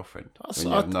boyfriend and girlfriend when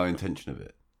you I- have no intention of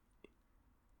it.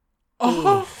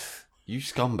 You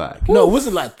scumbag. No, it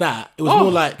wasn't like that. It was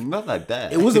more like, Not like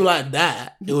that. it wasn't like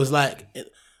that. It was like,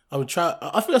 I would try.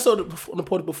 I think I saw it on the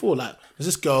pod before. Like, there's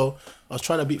this girl I was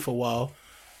trying to beat for a while.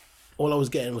 All I was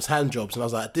getting was hand jobs, and I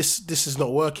was like, this is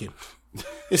not working.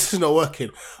 This is not working.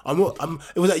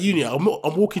 It was at uni. I'm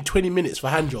walking 20 minutes for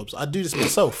hand jobs. I do this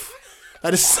myself.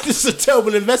 Like, this is a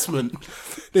terrible investment.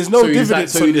 There's no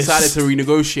dividends. So you decided to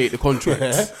renegotiate the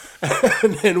contract.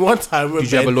 And then one time,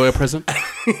 Did you have a lawyer present?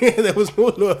 there was no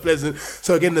lawyer present.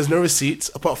 So again, there's no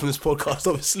receipts apart from this podcast,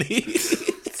 obviously,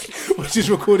 which is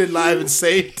recorded live and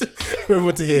saved for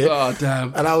everyone to hear. Oh,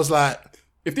 damn. And I was like,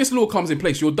 If this law comes in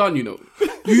place, you're done, you know.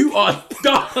 You are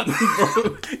done,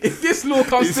 bro. If this law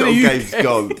comes His to whole the game's UK,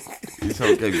 gone. His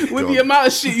whole game's with gone. the amount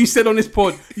of shit you said on this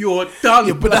pod, you're done.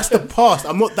 yeah, but that's the past.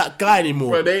 I'm not that guy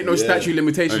anymore. Bro, there ain't no statute of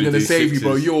limitation Only gonna do save you,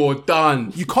 bro. sixes. You're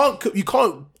done. You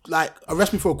can't like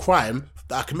arrest me for a crime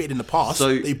that I committed in the past So-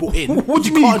 that you brought in. What do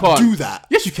you mean you can't do that?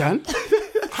 Yes, you can.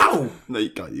 How? No, you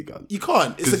can't. You can't. You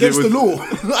can't. It's 'Cause against it the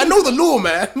was- law. I know the law,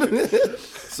 man.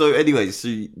 So anyway, so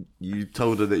you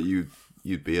told her that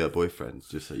you'd be her boyfriend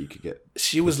just so you could get.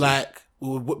 She was like,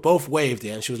 we both waved it,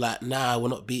 and she was like, nah, we're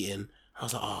not beating. I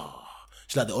was like, oh.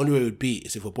 She's like, the only way we would beat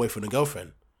is if we're boyfriend and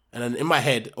girlfriend. And then in my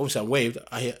head, obviously I waved,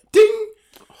 I hear ding.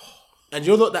 And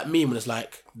you know what that meme when it's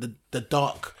like the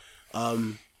dark,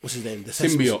 what's his name? The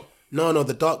Symbiote. No,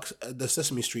 the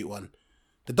Sesame Street one.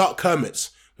 The dark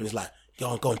Kermits. When it's like, go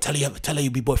on, tell her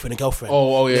you be boyfriend and girlfriend.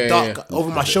 Oh, yeah, The dark over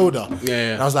my shoulder.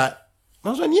 Yeah. And I was like,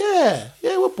 yeah,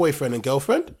 we're boyfriend and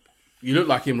girlfriend. You look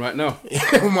like him right now.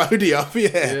 With my hoodie up,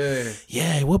 Yeah.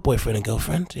 yeah, we're boyfriend and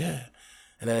girlfriend, yeah.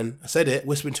 And then I said it,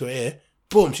 whispered into her ear,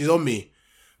 boom, she's on me,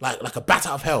 like a bat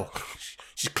out of hell.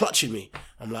 She's clutching me.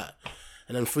 I'm like,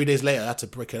 and then 3 days later, I had to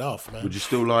break it off, man. Would you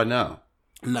still lie now?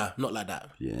 Nah, not like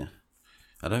that. Yeah,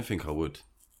 I don't think I would.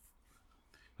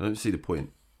 I don't see the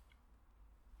point.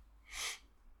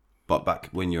 But back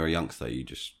when you're a youngster, you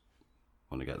just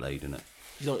want to get laid, innit?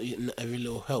 Every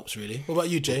little helps, really. What about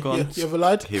you, Jay? Go on. You ever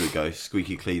lied? Here we go,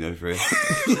 squeaky clean over here.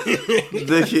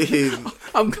 Look at him.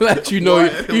 I'm glad you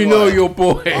know your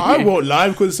boy. I won't lie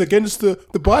because it's against the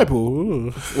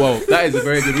Bible. Well, that is a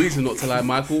very good reason not to lie,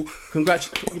 Michael.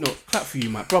 Congratulations, clap for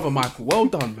you, my brother Michael. Well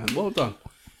done, man. Well done.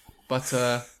 But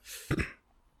I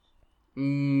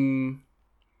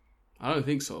don't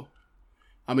think so.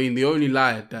 I mean, the only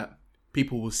lie that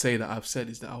people will say that I've said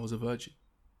is that I was a virgin.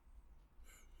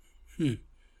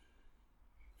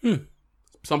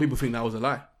 Some people think that was a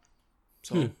lie.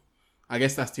 So I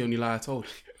guess that's the only lie I told.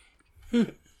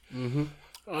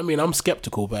 I mean, I'm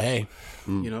skeptical, but hey.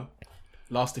 You know,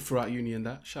 lasted throughout uni and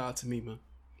that. Shout out to me, man.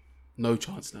 No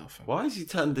chance now, fam. Why has he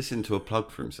turned this into a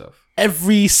plug for himself?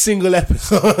 Every single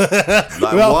episode.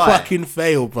 Without why? fucking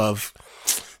fail, bruv.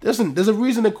 There's a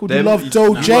reason they called you Them- Love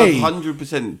Joe you J. have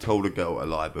 100% told a girl a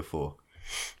lie before.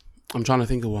 I'm trying to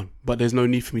think of one, but there's no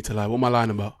need for me to lie. What am I lying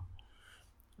about?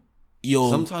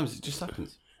 Sometimes it just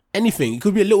happens. Anything. It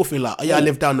could be a little thing like, oh, yeah, I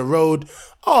live down the road.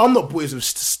 Oh, I'm not boys with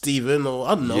Stephen, or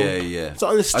I don't know. Yeah.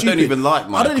 Something I stupid. don't even like I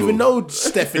Michael. don't even know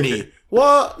Stephanie.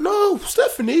 What? No,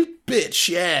 Stephanie, bitch,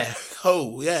 yeah.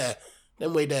 Oh, yeah.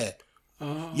 Then way there.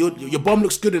 Your bum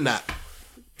looks good in that.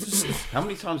 How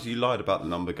many times have you lied about the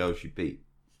number of girls you beat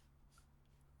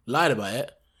Lied about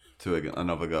it to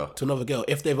another girl? to another girl.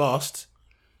 If they've asked,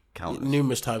 Countless.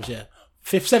 numerous times, yeah.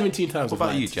 17 times. What I've about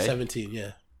lied. you, Jay? 17,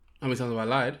 yeah. How many times have I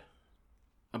lied?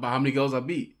 About how many girls I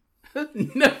beat?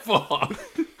 Never.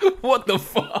 What the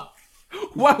fuck?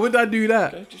 Why would I do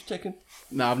that? Okay, just checking.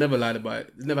 Nah, I've never lied about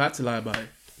it. Never had to lie about it.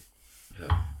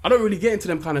 I don't really get into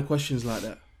them kind of questions like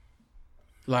that.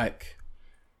 Like,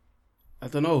 I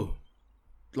don't know.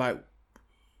 Like,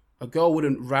 a girl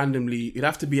wouldn't randomly. It'd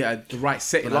have to be at the right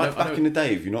setting. But like back in the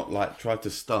day, have you not like tried to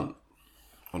stunt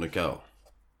on a girl?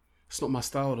 It's not my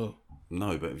style though.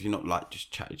 No, but have you not like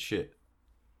just chatted shit?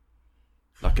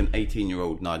 Like an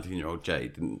 18-year-old, 19-year-old Jay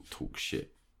didn't talk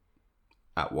shit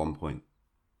at one point.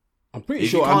 I'm pretty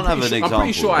If sure. you can't I'm have pretty an sure, I'm pretty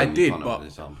example, sure I then you did, can't have but an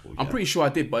example, I'm yeah. pretty sure I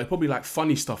did. But it's probably like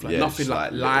funny stuff, like Yeah, nothing just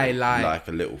like little- lie. like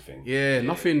a little thing. Yeah,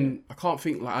 nothing. I can't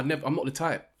think like I'm not the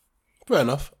type. Fair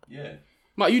enough. Yeah.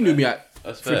 Like you knew me at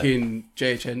That's fair. freaking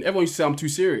JHN. Everyone used to say I'm too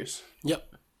serious.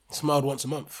 Yep. Smiled once a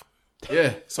month.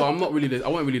 Yeah, so I'm not really. I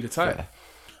wasn't really the type.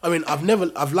 I mean,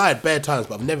 I've lied bare times,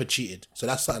 but I've never cheated. So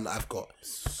that's something that I've got.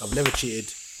 I've never cheated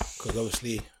because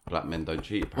obviously. Black men don't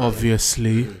cheat. Apparently.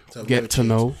 Obviously, So I've never get to cheated.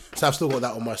 know. So I've still got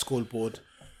that on my scoreboard.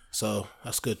 So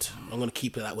that's good. I'm gonna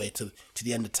keep it that way to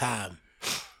the end of time.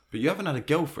 But you haven't had a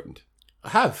girlfriend. I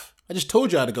have. I just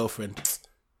told you I had a girlfriend.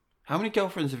 How many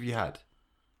girlfriends have you had?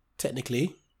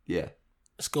 Technically, Yeah.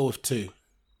 let's go with 2.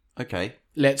 Okay.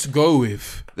 Let's go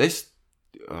with. This.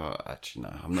 Actually,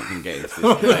 no. I'm not going to get into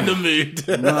this. in the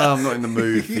mood. No, I'm not in the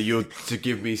mood for you to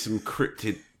give me some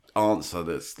cryptid answer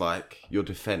that's like your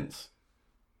defense.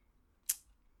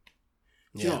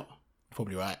 Yeah, You know,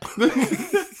 probably right.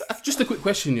 just a quick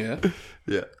question, yeah.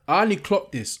 Yeah. I only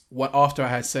clocked this after I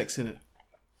had sex in it,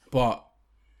 but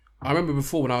I remember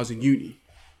before when I was in uni,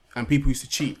 and people used to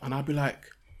cheat, and I'd be like,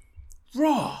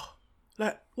 "Raw,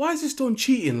 like, why is this done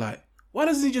cheating? Like, why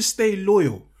doesn't he just stay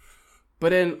loyal?" But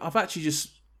then I've actually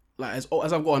just like as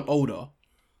I've gotten older,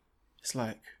 it's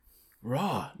like,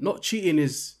 raw, not cheating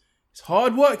is it's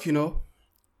hard work, you know.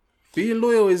 Being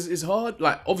loyal is hard.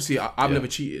 Like, obviously, I've never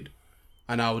cheated,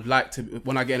 and I would like to.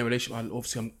 When I get in a relationship,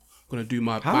 I'm gonna do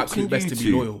my How absolute can best you to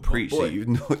be loyal. two but preach boy, that you've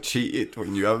not cheated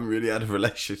when you haven't really had a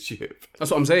relationship? that's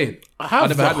what I'm saying. I have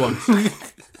I've never had though. one.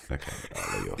 Okay,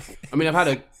 I'll let you off. I mean, I've had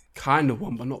a kind of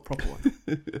one, but not proper one.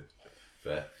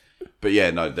 Fair. But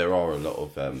yeah, no, there are a lot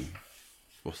of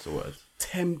what's the word?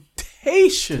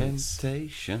 Temptations.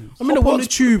 Temptations. I'm in the on the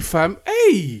tube, fam.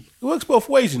 Hey, It works both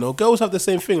ways, you know. Girls have the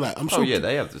same thing. Like I'm sure. Oh yeah,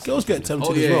 they have the same girls get thing. tempted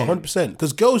Oh, as yeah. well, 100%.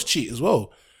 Because girls cheat as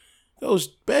well.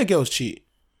 Bare girls cheat,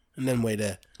 and then way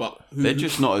there. but who, They're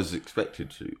just not as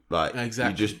expected to. Like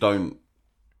Exactly. you just don't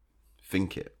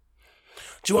think it,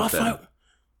 Do you know what I them. find?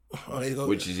 Oh, there you go.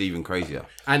 which is even crazier.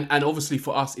 and obviously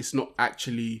for us, it's not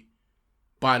actually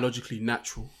biologically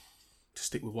natural to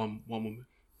stick with one woman.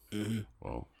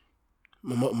 Well,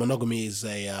 Monogamy is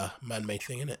a man-made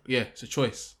thing, isn't it? Yeah, it's a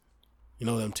choice. You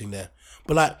know them thing there.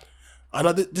 But like, I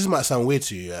know this might sound weird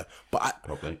to you, yeah, but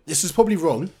probably. this is probably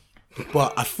wrong.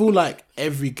 But I feel like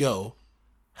every girl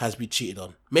has been cheated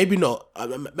on. Maybe not.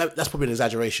 That's probably an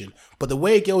exaggeration. But the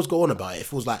way girls go on about it, it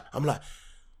feels like I'm like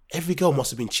every girl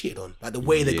must have been cheated on. Like the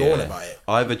way they go on about it.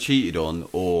 Either cheated on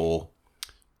or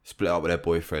split up with their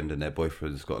boyfriend, and their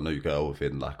boyfriend's got a new girl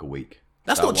within like a week.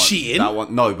 That's That not one- cheating. That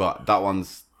one, no, but that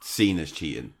one's seen as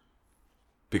cheating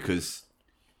because,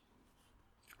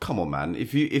 come on, man.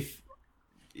 If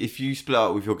you split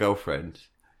up with your girlfriend,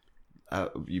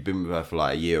 you've been with her for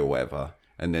like a year or whatever,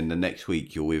 and then the next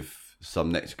week you're with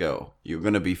some next girl, you're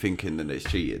gonna be thinking that it's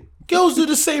cheating. Girls do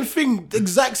the same thing, the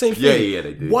exact same thing. Yeah,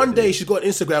 they do. One They day do. she's got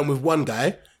Instagram with one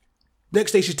guy.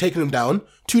 Next day she's taking him down.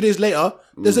 2 days later,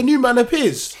 there's a new man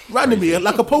appears randomly,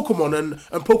 like a Pokemon and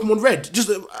Pokemon Red, just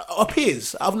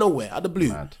appears out of nowhere, out of the blue.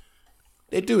 Mad.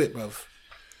 They do it, bruv.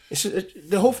 It's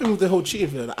the whole thing with the whole cheating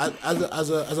thing. As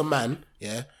a man,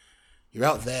 yeah, you're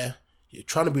out there, you're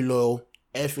trying to be loyal,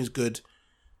 everything's good,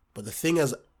 but the thing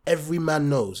as every man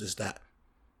knows is that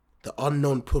the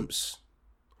unknown pumps,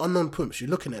 you're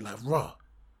looking at it like, raw.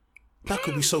 That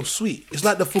could be so sweet. It's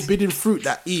like the forbidden fruit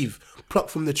that Eve plucked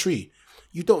from the tree.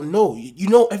 You don't know. You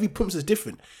know every pumps is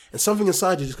different, and something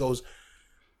inside you just goes,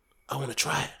 I want to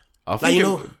try it. I think Like, you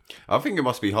know, I think it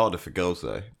must be harder for girls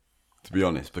though, to be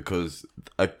honest, because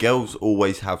girls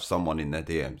always have someone in their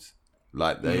DMs.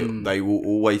 Like they will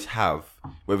always have,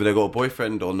 whether they've got a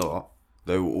boyfriend or not,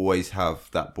 they will always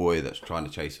have that boy that's trying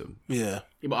to chase them. yeah.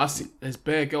 Yeah, but I see there's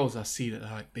bare girls I see that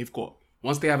like they've got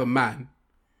once they have a man,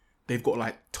 they've got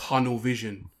like tunnel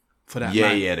vision for that Yeah,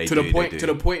 man. yeah, they to do, the point they to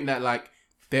do. the point that like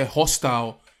they're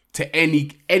hostile to any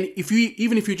if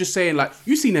you're just saying like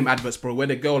you've seen them adverts, bro, where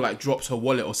the girl like drops her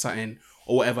wallet or something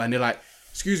or whatever, and they're like,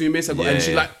 "Excuse me, miss," and she's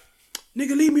Yeah. like,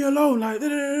 "Nigga, leave me alone," like. Da,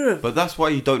 da, da, da. But that's why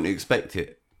you don't expect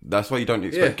it. That's why you don't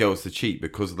expect Yeah. girls to cheat,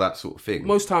 because of that sort of thing.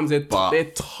 Most times they're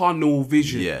tunnel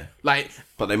vision. Yeah. like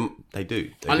But they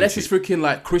do. They unless do it's cheat. freaking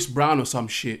like Chris Brown or some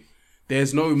shit,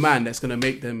 there's no man that's gonna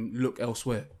make them look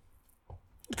elsewhere.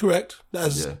 Correct.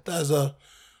 That's Yeah. a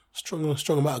strong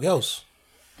amount of girls.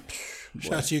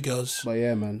 Shout out to you girls. But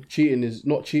yeah, man, cheating is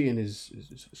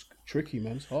tricky,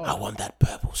 man. It's hard. I want that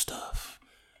purple stuff.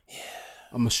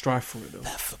 I'm gonna strive for it though.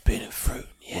 That forbidden fruit.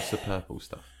 Yeah. What's the purple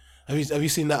stuff? Have you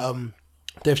seen that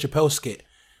Dave Chappelle skit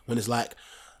when it's like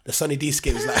the Sunny D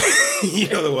skit is like you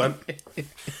know the one.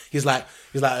 He's like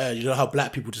you know how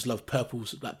black people just love purple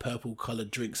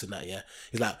colored drinks and that, yeah.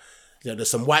 He's like, you know,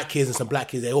 there's some white kids and some black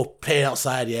kids, they all playing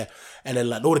outside, yeah. And then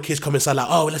like all the kids come inside like,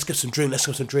 oh, let's get some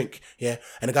drink, yeah.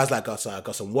 And the guy's like, I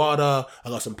got some water, I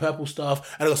got some purple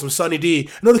stuff, and I got some Sunny D.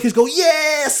 And all the kids go,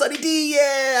 yeah, Sunny D,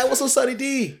 yeah, I want some Sunny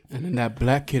D. And then that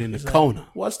black kid in the corner.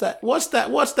 What's that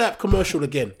commercial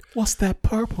again? What's that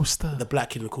purple stuff? The black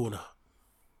kid in the corner.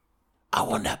 I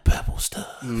want that purple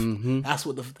stuff. Mm-hmm. That's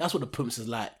what the pumps is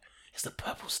like. It's the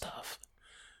purple stuff.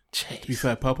 Jeez. To be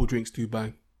fair, purple drinks do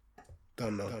bang.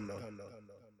 Don't know.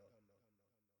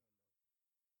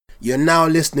 You're now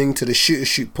listening to the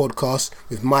Shoot podcast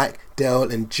with Mike,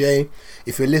 Dale, and Jay.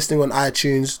 If you're listening on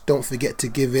iTunes, don't forget to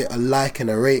give it a like and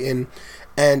a rating.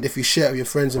 And if you share it with your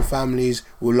friends and families,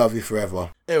 we'll love you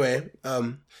forever. Anyway,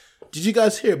 did you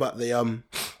guys hear about the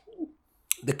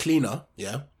cleaner?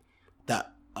 Yeah,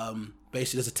 that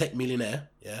basically there's a tech millionaire.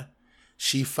 Yeah,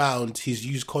 she found his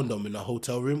used condom in a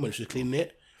hotel room when she was cleaning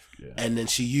it, and then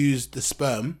she used the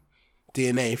sperm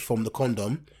DNA from the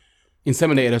condom.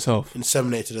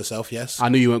 Inseminated herself, yes. I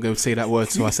knew you weren't going to say that word,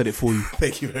 so I said it for you.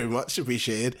 Thank you very much,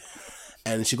 appreciated.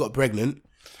 And she got pregnant,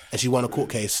 and she won a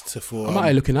court case for. I'm out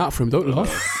here looking out for him. Don't laugh.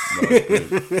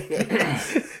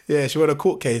 Yeah, she won a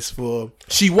court case for.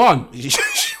 She won.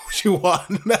 She won.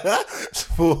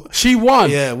 She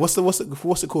won. Yeah. What's it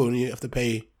called when you have to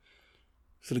pay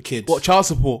for the kids? What, child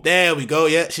support? There we go.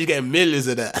 Yeah, she's getting millions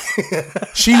of that.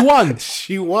 She won.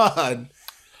 She won.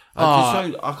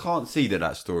 I can't see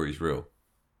that story's real.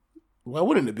 Why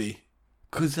wouldn't it be?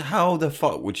 Because how the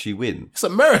fuck would she win? It's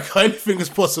America. Anything is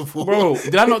possible, bro.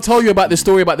 Did I not tell you about the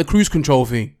story about the cruise control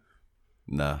thing?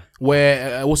 Nah.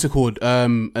 Where what's it called? A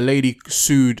lady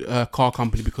sued a car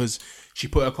company because she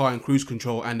put her car in cruise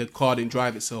control and the car didn't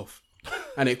drive itself,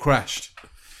 and it crashed.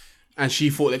 And she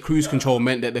thought that cruise control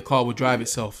meant that the car would drive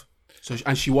itself.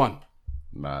 And she won.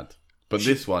 Mad. But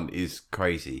this one is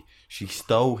crazy. She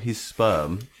stole his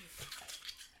sperm.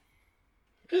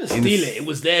 Didn't steal it. It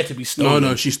was there to be stolen.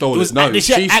 No, she stole it.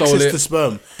 She had access to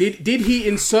sperm. Did he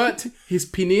insert his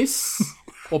penis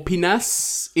or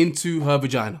penis into her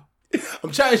vagina?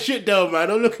 I'm trying to shit down, man.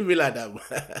 Don't look at me like that,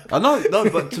 man. I know, no,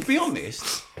 but to be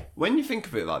honest, when you think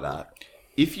of it like that,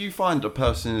 if you find a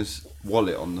person's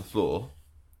wallet on the floor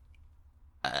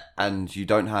and you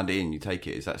don't hand it in, you take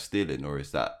it, is that stealing or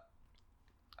is that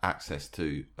access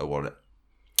to a wallet?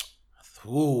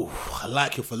 Ooh, I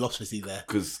like your philosophy there.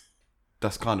 Because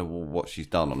that's kind of what she's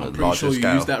done on a Pretty larger sure you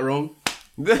scale. used that wrong.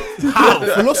 How?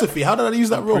 Philosophy? How did I use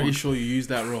that wrong? Pretty sure you used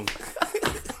that wrong.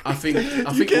 I think You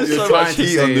what get you're so trying much to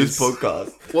heat say on this is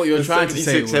podcast. what you're trying to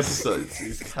say 76 was episodes.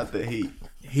 He's had the heat.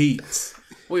 heat.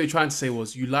 What you're trying to say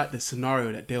was you like the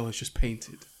scenario that Dale has just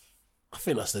painted. I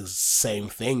think that's the same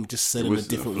thing, just said in a was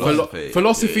different philo- way.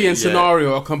 Philosophy and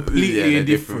scenario are completely they're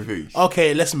different. things.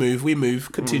 Okay, let's move. We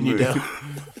move. Continue down.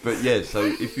 But yeah, so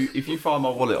if you find my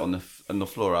wallet on the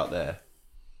floor out there,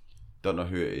 don't know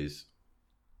who it is,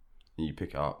 and you pick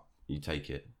it up, you take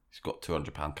it. It's got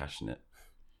 £200 cash in it.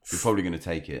 You're probably going to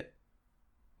take it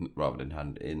rather than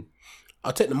hand it in.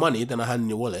 I'll take the money, then I hand in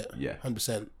your wallet. Yeah,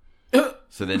 100%.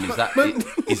 So then is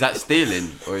that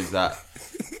stealing or is that?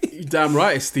 You're damn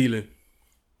right it's stealing.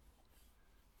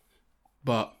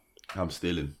 But I'm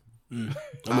stealing.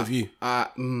 I'm with you.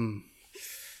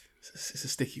 It's a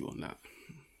sticky one, that.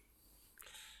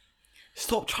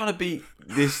 Stop trying to be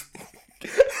this.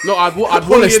 No, I'd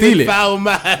want to steal it. Foul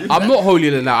man. I'm not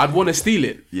holier than that. I'd want to steal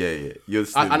it. Yeah. You're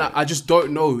stealing. I just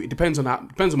don't know. It depends on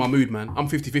my mood, man. I'm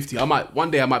 50-50.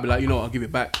 One day I might be like, I'll give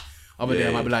it back. Other day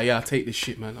I might be like, I'll take this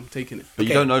shit, man. I'm taking it. But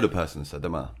you don't know the person, so it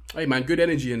don't matter. Hey, man, good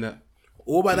energy in that.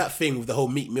 What about that thing with the whole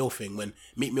Meek Mill thing when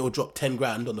Meek Mill dropped 10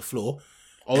 grand on the floor?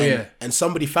 Oh, yeah. And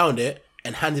somebody found it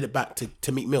and handed it back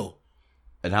to Meek Mill.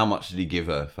 And how much did he give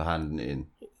her for handing it in?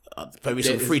 Probably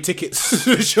some free tickets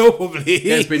to the show, probably.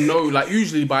 There's been no,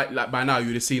 usually by now you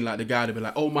would have seen the guy would be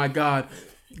like, oh my God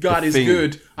is thing-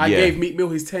 good. I yeah. gave Meek Mill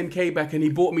his 10k back and he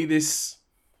bought me this.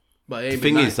 But The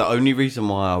thing is, the only reason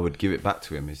why I would give it back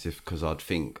to him is because I'd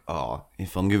think,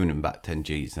 if I'm giving him back 10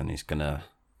 G's, then he's gonna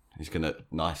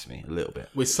nice me a little bit.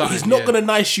 with something, He's not going to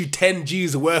nice you 10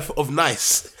 G's worth of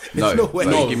nice. There's no way.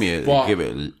 give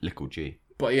it a little G.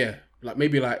 But yeah,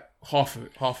 maybe Half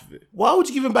of it. Why would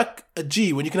you give him back a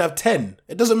G when you can have 10?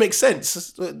 It doesn't make sense.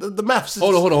 The maths.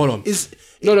 Hold on. No. he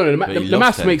The lost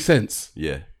maths 10. makes sense.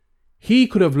 Yeah. He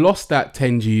could have lost that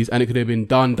 10 Gs and it could have been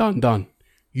done.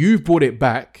 You've brought it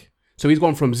back. So he's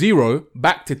gone from 0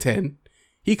 back to 10.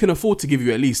 He can afford to give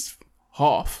you at least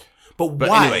half. But But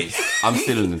why? anyways, I'm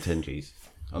still in the 10 Gs.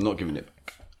 I'm not giving it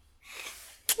back.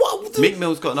 What? Meek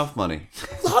Mill's got enough money.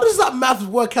 How does that math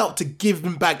work out to give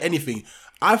him back anything?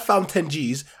 I found 10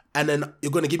 Gs and then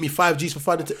you're going to give me 5 Gs for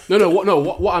finding...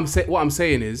 What I'm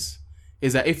saying is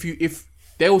that if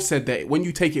they all said that when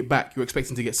you take it back, you're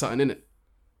expecting to get something in it.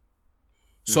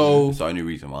 So That's the only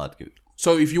reason why I'd give it.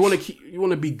 So if you want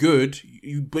to be good,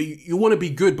 you want to be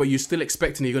good, but you're still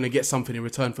expecting you're going to get something in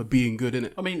return for being good,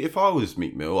 innit? I mean, if I was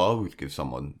Meek Mill, I would give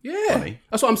someone money.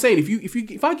 That's what I'm saying.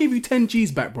 If I give you 10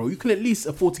 Gs back, bro, you can at least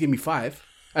afford to give me 5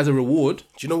 as a reward.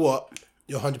 Do you know what?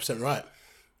 You're 100% right.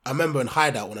 I remember in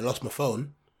Hideout when I lost my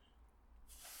phone.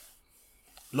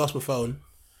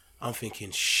 I'm thinking,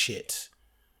 shit.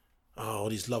 Oh, all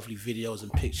these lovely videos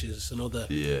and pictures and all the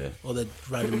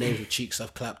random names with cheeks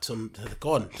I've clapped on, they're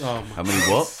gone. Oh, How many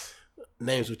what?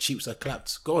 Names with cheeks I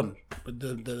clapped, gone. But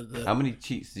How many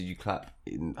cheeks did you clap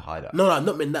in Hideout? No, I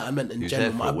not meant that. I meant in was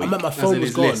general. there for a I week. meant my As phone in was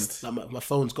his gone. list. Like my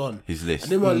phone's gone. His list. I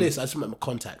didn't want a list. I just meant my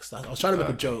contacts. I was trying to make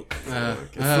a joke. It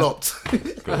flopped.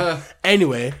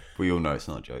 Anyway, We all know it's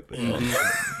not a joke, but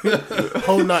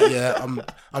whole night,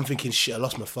 I'm thinking, shit, I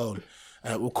lost my phone.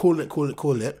 We're calling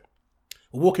it.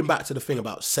 We're walking back to the thing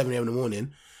about 7 a.m. in the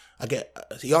morning.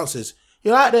 He answers,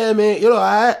 "You right there, mate? You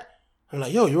alright?" I'm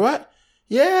like, "Yo, you right?"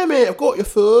 "Yeah, mate, I've got your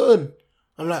phone."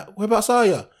 I'm like, "Whereabouts are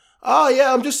you?" "Oh,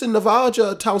 yeah, I'm just in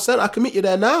Navaja town centre. I can meet you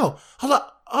there now." I was like,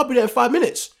 "I'll be there in 5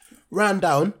 minutes." Ran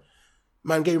down.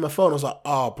 Man gave me my phone. I was like,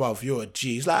 "Oh, bruv, you're a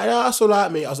G." He's like, "Yeah, that's all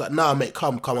right, mate." I was like, "Nah, mate,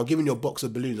 come. I'm giving you a box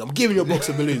of balloons. I'm giving you." He's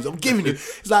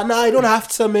like, "Nah, you don't have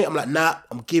to, mate." I'm like, "Nah,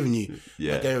 I'm giving you."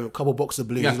 Yeah. I gave him a couple boxes of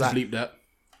balloons. You have He's to like, bleep that.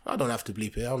 I don't have to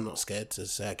bleep it. I'm not scared to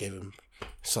say I gave him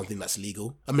something that's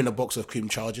legal. I'm in a box of cream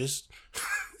charges.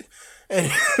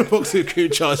 And a box of cream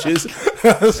charges.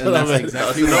 That's what I meant.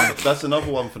 that's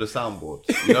another one for the soundboard.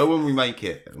 You know when we make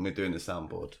it and we're doing the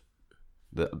soundboard,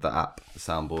 the app, the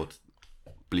soundboard,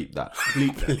 bleep that.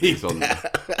 It's on there.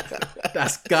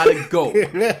 That's gotta go.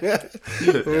 Let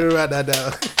me write that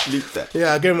down. Bleep that.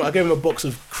 Yeah, I gave him a box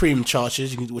of cream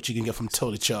charges, which you can get from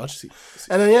Totally Charged.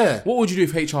 And then What would you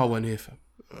do if HR weren't here, fam?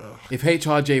 If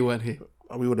HRJ weren't here,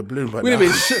 we would have bloomed by we'd now.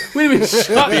 have been shut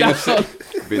down.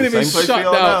 Be We'd the have been same place shut we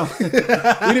are down.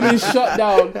 now. We'd have been shut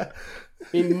down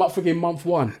in freaking month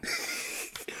 1.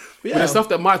 Yeah, With the stuff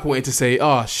that Mike wanted to say,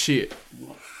 shit.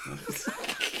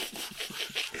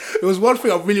 it was one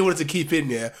thing I really wanted to keep in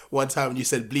there one time when you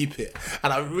said bleep it.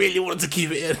 And I really wanted to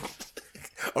keep it in.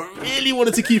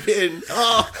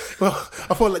 Oh, well,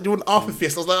 I felt like you want Arthur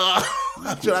Fist. I was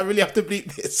like, should I really have to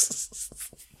bleep this?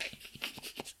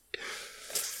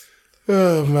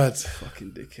 Oh, mad.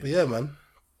 Fucking dickhead. But yeah, man.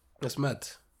 That's mad.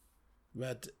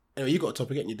 Anyway, you got a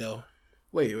topic, ain't you, Del?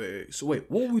 Wait. So what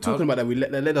were we talking about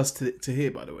that led us to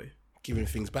here, by the way? Giving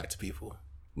things back to people.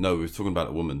 No, we were talking about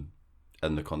a woman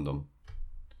and the condom.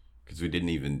 Because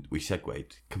we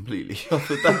segued completely off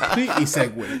of that. Completely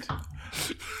segued.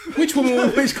 Which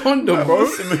woman? Which condom, bro?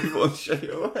 To move on straight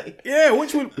away. Yeah,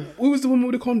 which one? Who was the woman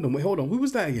with the condom? Wait, hold on. Who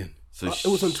was that again? So It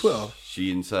was on Twitter.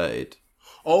 She inserted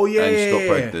Oh yeah, and she yeah, got yeah.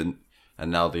 pregnant,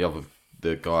 and now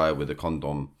the guy with the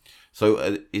condom.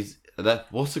 So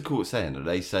what's the court saying? Are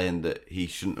they saying that he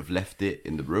shouldn't have left it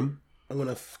in the room? I'm going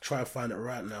to try and find it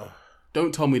right now.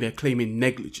 Don't tell me they're claiming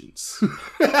negligence.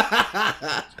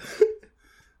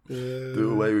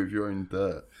 Do away with your own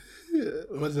dirt.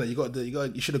 What's that?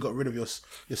 You should have got rid of your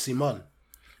semen.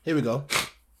 Here we go.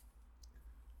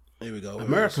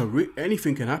 America,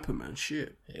 anything can happen, man.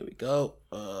 Shit. Here we go.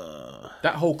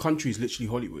 That whole country is literally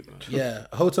Hollywood, man. Yeah,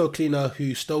 a hotel cleaner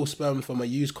who stole sperm from a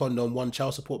used condom won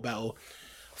child support battle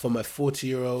from a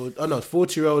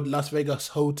 40-year-old Las Vegas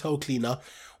hotel cleaner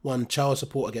won child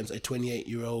support against a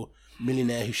 28-year-old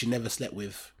millionaire who she never slept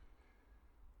with.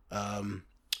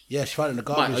 Yeah, she found it in the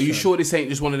garbage. Mike, are you can. sure this ain't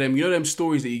just one of them? You know them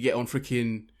stories that you get on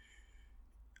freaking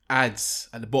ads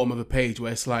at the bottom of a page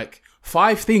where it's like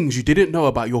 5 things you didn't know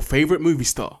about your favorite movie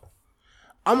star.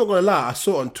 I'm not gonna lie, I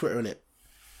saw it on Twitter, innit?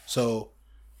 So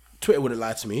Twitter wouldn't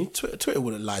lie to me. Twitter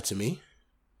wouldn't lie to me.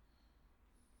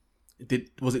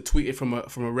 Was it tweeted from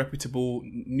a reputable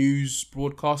news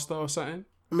broadcaster or something?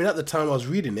 I mean, at the time I was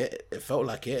reading it, it felt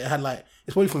like it. It had like,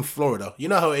 it's probably from Florida. You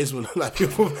know how it is when like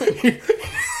people.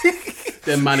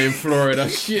 Them man in Florida,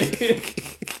 shit.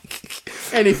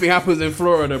 Anything happens in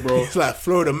Florida, bro. It's like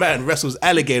Florida man wrestles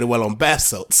alligator while on bath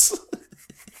salts.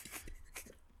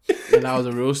 And that was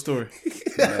a real story.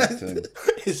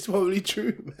 It's probably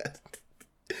true, man.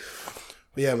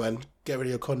 But yeah, man, get rid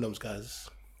of your condoms, guys.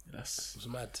 That's It's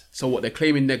mad. so. What they're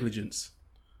claiming negligence.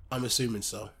 I'm assuming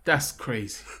so. That's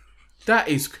crazy. That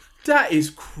is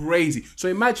crazy. So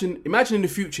imagine in the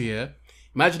future, yeah.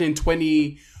 Imagine in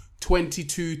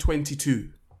 2022,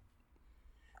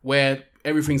 where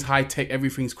everything's high tech,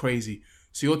 everything's crazy.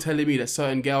 So you're telling me that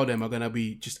certain girl them are gonna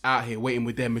be just out here waiting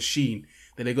with their machine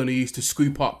that they're gonna use to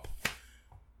scoop up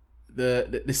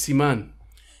the semen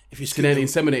If you to scoop then the,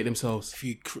 inseminate themselves. if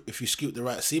you scoop the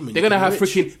right semen, They're you gonna can have be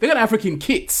rich. freaking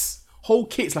kits, whole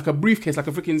kits, like a briefcase, like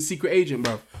a freaking secret agent,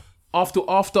 bro. After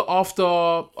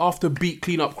beat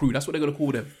cleanup crew, that's what they're gonna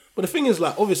call them. But the thing is,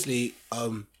 like, obviously,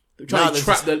 Trying now to this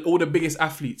trap has- all the biggest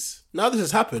athletes. now this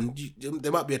has happened,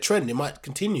 there might be a trend. It might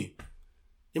continue.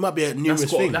 It might be a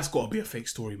numerous thing. That's got to be a fake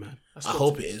story, man. I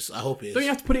hope it is. I hope it is. Don't you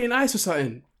have to put it in ice or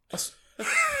something?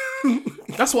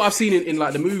 That's what I've seen in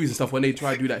like the movies and stuff when they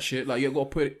try to do that shit. Like you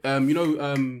got to put,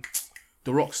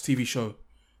 The Rock's TV show.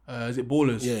 Is it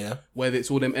Ballers? Yeah. Where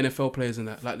it's all them NFL players and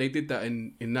that. Like they did that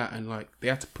in that, and like they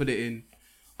had to put it in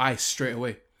ice straight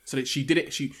away. So that she did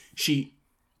it. She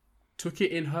took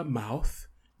it in her mouth,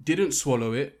 didn't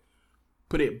swallow it,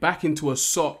 put it back into a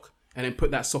sock, and then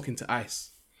put that sock into ice.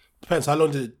 Depends. How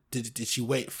long did she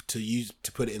wait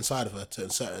to put it inside of her to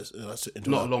insert it into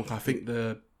Not her? long. I think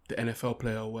the NFL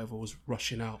player or whatever was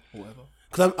rushing out or whatever.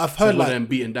 Because I've So heard one of like them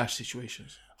beat and dash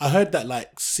situations. I heard that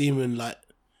like semen, like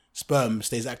sperm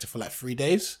stays active for like 3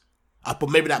 days. But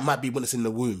maybe that might be when it's in the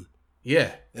womb.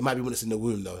 Yeah. It might be when it's in the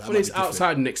womb though. That When might it's be different.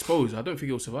 outside and exposed, I don't think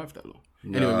it'll survive that long.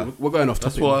 Nah. Anyway, we're going off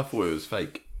That's topic. why I thought it was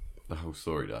fake. The whole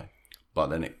story, though. But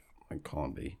then it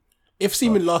can't be. If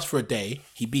semen lasts for a day,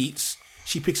 he beats.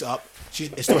 She picks it up.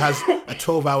 It still has a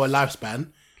 12-hour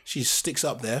lifespan. She sticks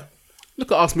up there.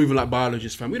 Look at us moving like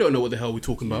biologists, fam. We don't know what the hell we're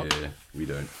talking about. Yeah, we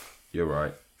don't. You're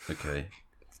right. Okay.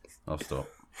 I'll stop.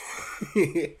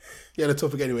 Yeah, the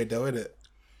topic anyway, though, isn't it?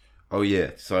 Oh,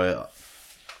 yeah. So,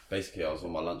 basically, I was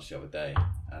on my lunch the other day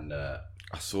and I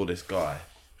saw this guy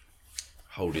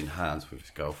holding hands with his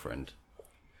girlfriend.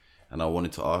 And I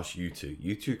wanted to ask you two.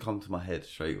 You two come to my head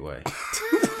straight away.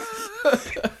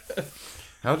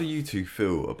 How do you two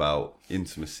feel about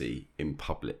intimacy in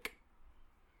public?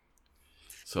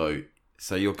 So,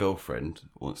 say your girlfriend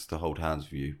wants to hold hands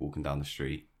with you walking down the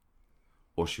street,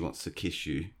 or she wants to kiss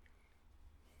you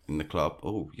in the club.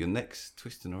 Oh, your neck's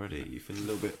twisting already. You feel a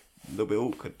little bit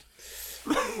awkward.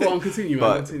 Go on, continue,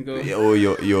 man. Continue, go on. Or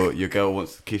your girl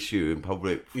wants to kiss you in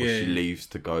public before Yeah. she leaves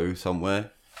to go somewhere.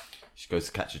 She goes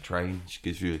to catch a train. She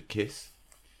gives you a kiss.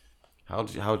 How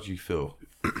do you feel?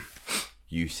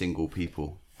 You single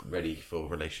people ready for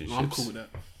relationships? I'm cool with that.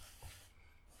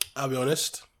 I'll be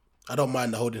honest. I don't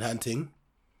mind the holding hand thing.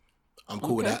 I'm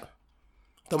cool with Okay. that.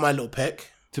 Don't mind a little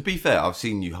peck. To be fair, I've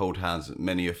seen you hold hands at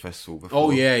many a festival before.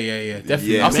 Oh yeah,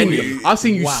 definitely. Yeah, I've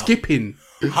seen you Wow. skipping,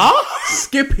 Huh?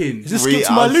 skipping, Is this We- skip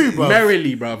to my I've- loo, bro?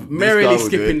 merrily, bruv, guy merrily will do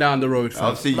skipping it. down the road, fam.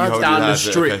 I've seen you Man's hold down the hands at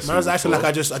a street. festival Man's acting before.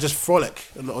 like I just frolic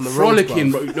on the road.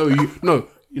 Frolicking, bro. No,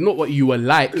 you're not what you were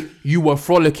like. You were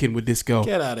frolicking with this girl,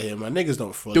 Get out of here, man. Niggas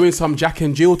don't frolic. doing some Jack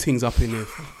and Jill things up in here.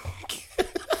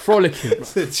 Frolicking,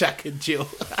 bro. Jack and Jill.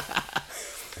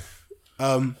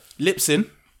 Lips in.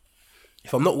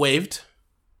 If I'm not waved,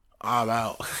 I'm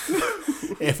out.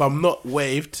 If I'm not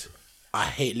waved, I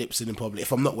hate lips in public.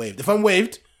 If I'm not waved. If I'm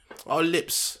waved, I'll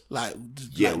lips like.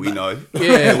 Yeah, like we that. know.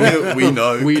 Yeah, we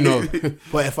know. we know.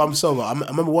 But if I'm sober, I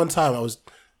remember one time I was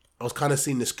kind of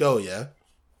seeing this girl, yeah,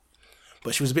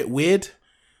 but she was a bit weird,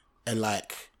 and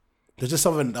like there's just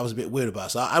something that was a bit weird about her.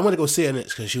 So I went to go see her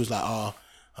because she was like, "Oh,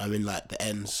 I'm in like the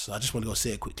ends, so I just want to go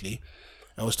see her quickly."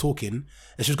 And I was talking,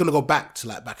 and she was gonna go back to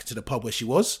the pub where she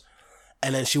was,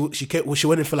 and then she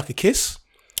went in for like a kiss,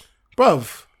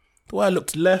 bruv. The way I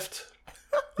looked left,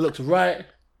 looked right,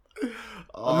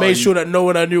 I made sure that no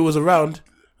one I knew was around.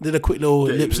 Did a quick little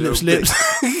lips, little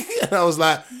and I was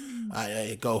like, "Alright,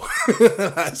 yeah, go,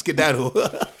 let's get down."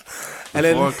 And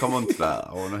Before then I come on to that,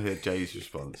 I want to hear Jay's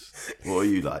response. What are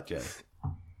you like, Jay?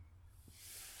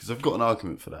 Because I've got an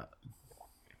argument for that.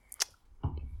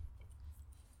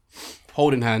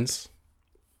 Holding hands,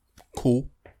 cool.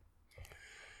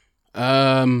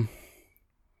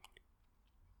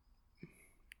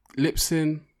 Lips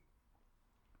in,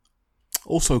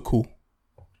 also cool.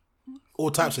 all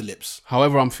types of lips.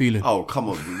 However I'm feeling. Oh, come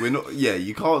on. We're not. Yeah,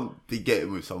 you can't be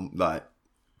getting with some like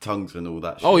tongues and all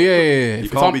that shit. Oh yeah. You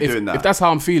If can't I'm- be doing that. If that's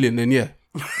how I'm feeling, then yeah.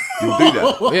 You'll do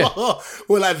that. Yeah.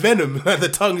 Well, like Venom, like the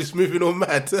tongue is moving all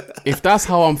mad. If that's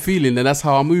how I'm feeling, then that's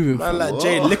how I'm moving. Man, fam. like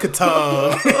Jay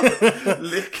Lickitung.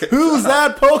 Who's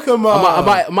that Pokemon?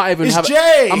 I might even It's have.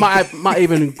 Jay. I might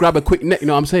even grab a quick neck. You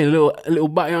know what I'm saying? A little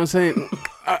bite. You know what I'm saying?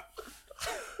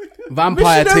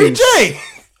 Vampire Missionary things. Jay.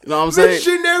 You know what I'm saying?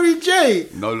 Missionary Jay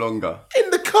No longer. in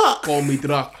the cut. Call me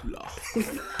Dracula.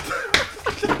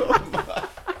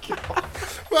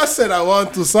 I said I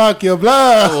want to suck your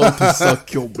blood. I want to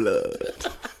suck your blood.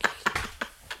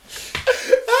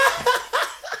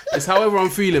 It's however I'm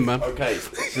feeling, man. Okay,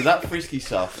 so that frisky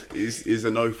stuff is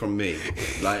a no from me.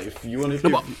 Like, if you want to,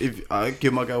 No, but- if I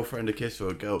give my girlfriend a kiss or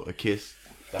a girl a kiss,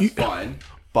 that's fine.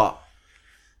 But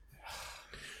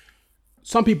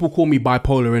Some people call me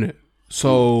bipolar, innit?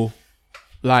 So,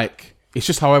 like, it's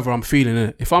just however I'm feeling,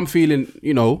 innit? If I'm feeling,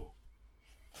 you know,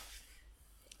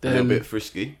 a little then, bit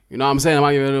frisky. you know what I'm saying? I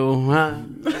might give it a little.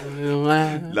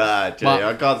 Nah, Jay, But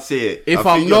I can't see it. if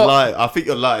I I'm think you're not- lying. I think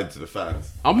you're lying to the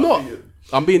fans. I'm not.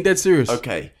 I'm being dead serious.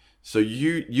 Okay, so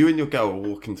you and your girl are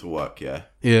walking to work, yeah,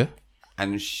 Yeah.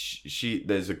 and she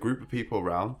there's a group of people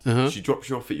around. Uh-huh. She drops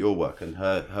you off at your work, and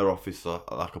her office are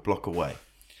like a block away,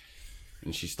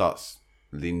 and she starts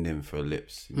leaning in for her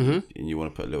lips, and you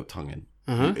want to put a little tongue in.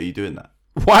 Are you doing that?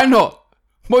 Why not?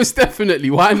 Most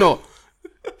definitely. Why not?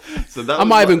 So that I was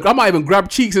might even grab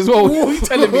cheeks as well. What are you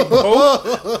telling me, bro?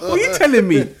 What are you telling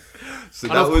me? So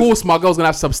And that of was, course, my girl's gonna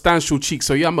have substantial cheeks,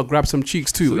 so yeah, I'm gonna grab some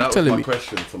cheeks too. so What that are you was telling my me?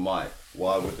 question to Mike.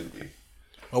 Why wouldn't you?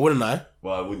 Why wouldn't I?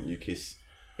 Why wouldn't you kiss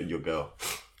your girl?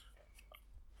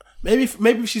 Maybe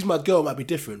if she's my girl, it might be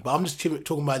different. But I'm just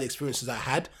talking about the experiences I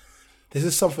had. There's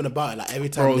just something about it. Like every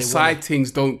time Bro, they side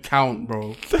things don't count,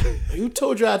 bro. who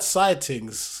told you I had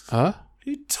sightings? Huh?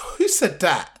 Who said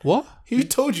that? What? Who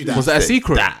told you that? Was that a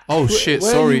secret? Oh shit!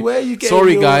 where Sorry. where are you getting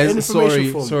Sorry, your guys.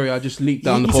 information from? Sorry. I just leaked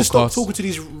that You on the need to stop podcast. talking to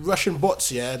these Russian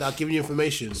bots, yeah, that are giving you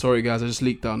information. Sorry, guys. I just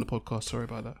leaked that on the podcast. Sorry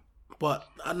about that. But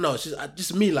I don't know. It's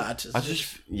just me. Like,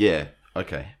 Yeah,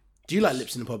 okay. do you like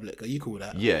lips in the public? Are you cool with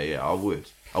that? Yeah, I would.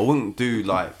 I wouldn't do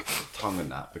like tongue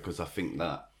and that because I think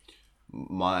that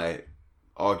my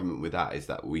argument with that is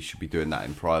that we should be doing that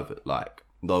in private. Like,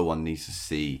 no one needs to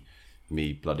see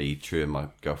me bloody chewing my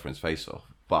girlfriend's face off.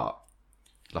 But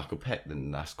like a pet,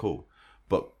 then that's cool.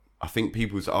 But I think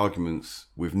people's arguments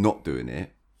with not doing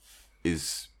it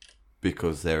is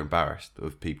because they're embarrassed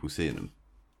of people seeing them.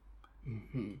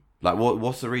 Mm-hmm. Like,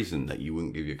 what's the reason that you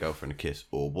wouldn't give your girlfriend a kiss?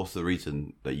 Or what's the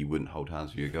reason that you wouldn't hold hands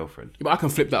with your girlfriend? But I can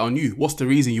flip that on you. What's the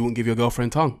reason you wouldn't give your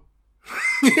girlfriend tongue?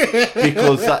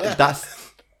 Because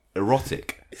that's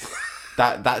erotic.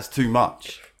 That's too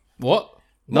much. What?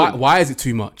 No. Why is it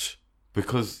too much?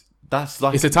 Because that's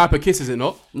like It's a type of kiss, is it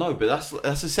not? no, but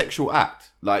that's a sexual act.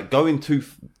 Like going to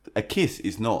a kiss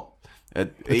is not A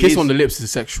kiss on the lips is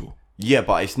sexual. yeah,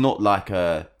 but it's not like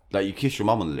you kiss your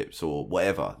mum on the lips or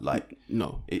whatever. Like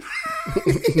No. it,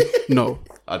 No.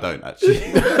 I don't actually.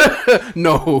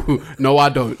 No, I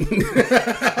don't.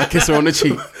 I kiss her on the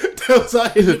cheek. That was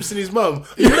like his lips in his mum.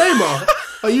 Are you Neymar?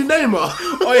 Are you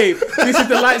Neymar? Oi, this is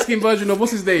the light skin version of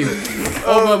what's his name?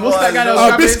 What's that guy that was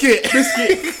grabbing- Biscuit.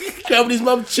 Biscuit. Grabbing his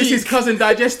mum This cheek. is cousin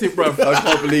digestive, bro. I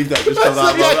can't believe that just come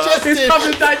out of my Yeah, mouth. just- His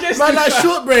cousin digestive. Man, like fam.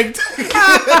 shortbread.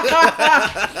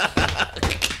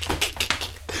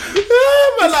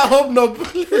 Man, like hobnob.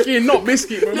 Freaking not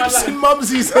biscuit, bro. Man, Lips and like,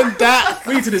 mumsies and that.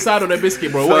 we need to decide on a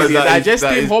biscuit, bro. No, What is it? that is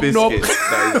Digestive, hobnob? biscuit.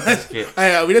 That is biscuit.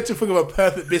 Hey, we need to think of a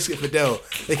perfect biscuit for Dell.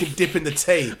 They can dip in the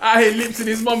tea. I hate lips in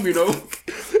his mum, you know.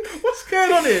 What's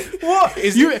going on here? What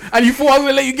is You and you thought I was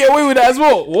gonna let you get away with that as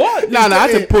well? What? Nah, I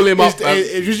had to pull him up. man.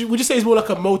 Would you say it's more like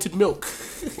a malted milk?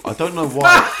 I don't know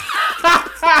why.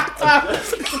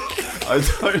 I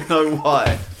don't know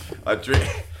why. I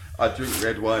drink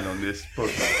red wine on this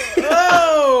podcast.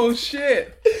 Oh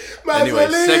shit! Anyway,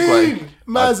 segue.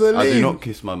 Mazeline. I do not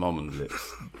kiss my mum on the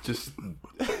lips. Just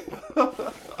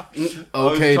Okay, I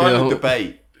was trying then. to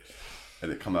debate,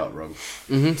 and it come out wrong.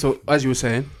 So as you were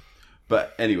saying,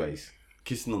 But anyways,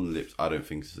 kissing on the lips, I don't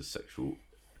think it's a sexual,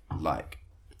 like,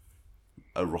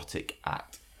 erotic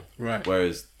act. right?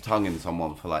 Whereas tonguing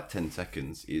someone for like 10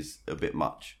 seconds is a bit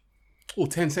much. Oh,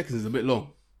 10 seconds is a bit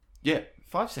long. Yeah,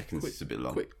 5 seconds is a bit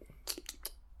long. Quick.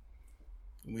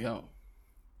 We out.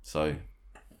 So,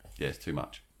 yeah, it's too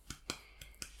much.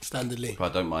 Standardly.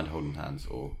 But I don't mind holding hands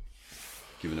or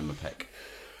giving them a peck.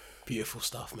 Beautiful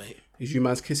stuff, mate. Is you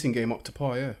man's kissing game up to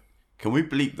par? Yeah. Can we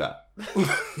bleep that?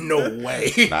 No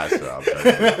way. That's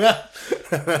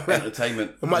right.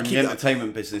 Entertainment. I might In keep the that.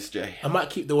 entertainment business, Jay. I might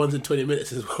keep the ones in 20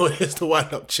 minutes as well, just to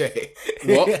wind up Jay.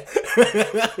 What?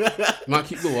 Might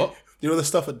keep the what? You know the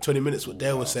stuff at 20 minutes, what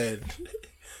Dale was saying?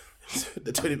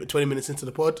 The 20 minutes into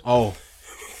the pod? Oh,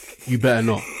 you better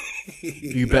not.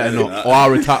 You better not, or I'll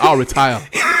retire. I'll retire.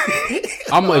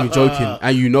 I'm not even joking,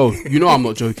 and you know I'm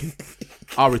not joking.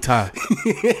 I'll retire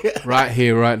right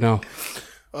here, right now.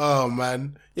 Oh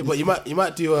man, yeah, but you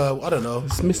might do I don't know.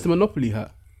 It's Mr. Monopoly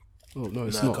hat. Oh no,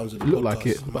 it's Nah, it not. comes It with the looked like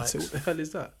podcast, it. the But I said, mics. what the hell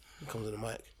is that? It comes in the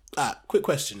mic. Quick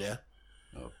question, yeah.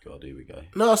 Oh God, here we go.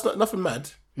 No, it's not nothing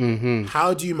mad. Mm-hmm.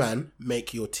 How do you, man,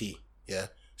 make your tea? Yeah.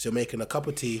 So you're making a cup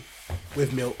of tea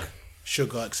with milk,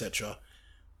 sugar, etc.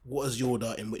 What is the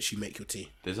order in which you make your tea?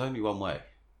 There's only one way.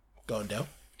 Go on, Dale.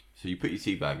 So you put your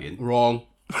tea bag in. Wrong.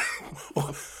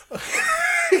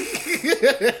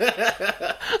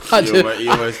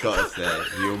 You almost got us there.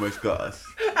 You almost got us.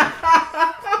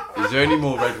 Is there any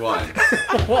more red wine?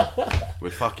 We're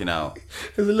fucking out.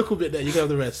 There's a little bit there. You can have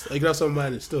the rest. Or you can have some of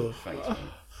mine in store. Thanks, man.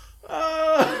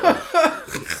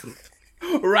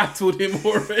 Rattled him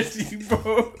already,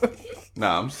 bro.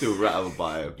 Nah, I'm still rattled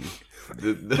by him.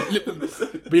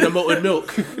 Being a malted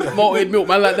milk. Malted milk,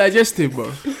 man, like digestive,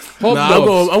 bro.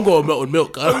 I'm going malted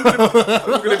milk. I'm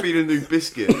gonna be the new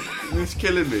biscuit. It's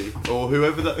killing me. Or who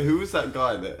was that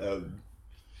guy that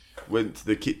went to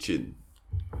the kitchen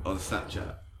on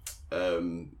Snapchat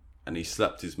and he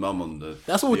slapped his mum on the.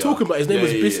 That's what we're talking about. His name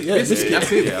was Biscuit. Yeah, Biscuit.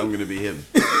 That's it. Yeah, I'm gonna be him.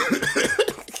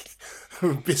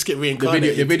 Biscuit The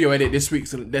reincarnated. video edit this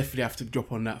week's gonna definitely have to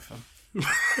drop on that, fam.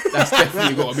 That's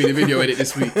definitely got to be the video edit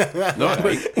this week. No,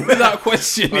 mate. Without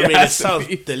question. I mean, it has to sounds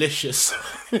be. delicious.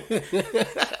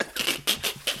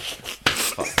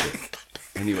 Fuck it.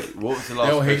 Anyway, what was the last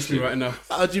Dale hates me question? right now.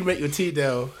 How do you make your tea,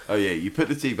 Dale? Oh yeah, you put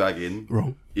the tea bag in.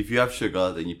 Wrong. If you have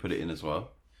sugar, then you put it in as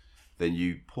well. Then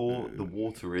you pour the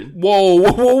water in. Whoa,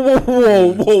 whoa, whoa,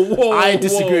 whoa, whoa, whoa. I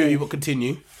disagree whoa. with you, but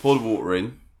continue. Pour the water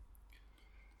in.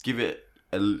 Give it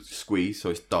a squeeze so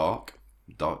it's dark.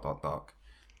 Dark.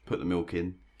 Put the milk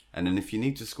in. And then if you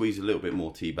need to squeeze a little bit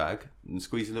more tea bag, then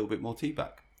squeeze a little bit more tea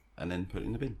bag. And then put it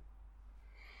in the bin.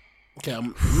 Okay,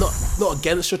 I'm not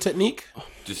against your technique.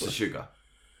 Just the sugar.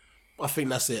 I think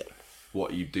that's it.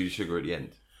 What, you do the sugar at the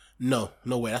end? No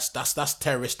way. That's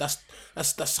terrorist. That's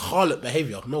harlot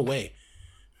behavior. No way.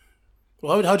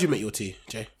 Well, how do you make your tea,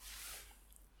 Jay?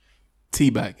 Tea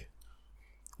bag.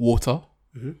 Water.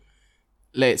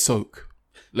 Let it soak.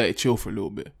 Let it chill for a little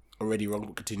bit. Already wrong,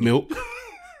 but continue. Milk.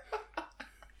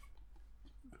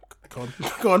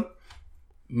 Go on.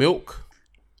 Milk.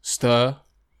 Stir.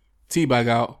 Tea bag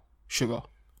out. Sugar.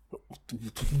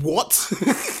 What?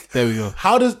 There we go.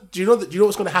 Do you know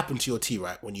what's going to happen to your tea,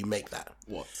 right, when you make that?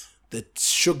 What? The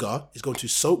sugar is going to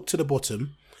soak to the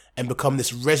bottom and become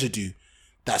this residue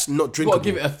that's not You drinkable. gotta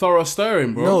give it a thorough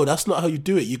stirring, bro. No, that's not how you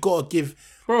do it. You gotta give.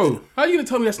 Bro, how are you gonna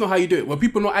tell me that's not how you do it? When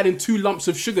people not adding 2 lumps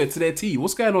of sugar to their tea?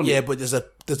 What's going on? Yeah, here? but there's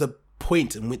a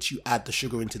point in which you add the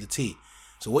sugar into the tea.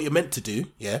 So what you're meant to do,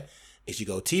 yeah, is you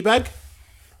go tea bag,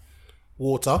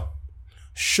 water,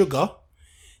 sugar.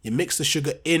 You mix the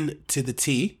sugar into the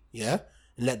tea, yeah,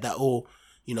 and let that all,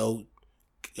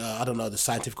 I don't know the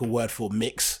scientific word for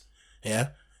mix, yeah,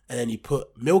 and then you put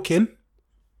milk in,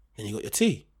 then you got your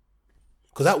tea.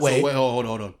 Because that way, So wait, hold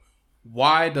on.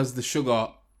 Why does the sugar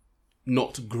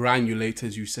not granulate,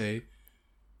 as you say?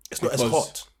 it's not as because-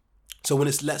 hot. So when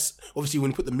it's less, obviously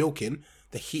when you put the milk in,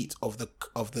 the heat of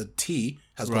the tea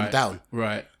has gone down.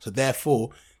 Right. So therefore,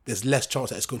 there's less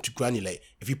chance that it's going to granulate.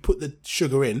 If you put the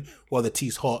sugar in while the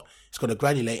tea's hot, it's going to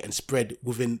granulate and spread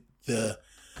within in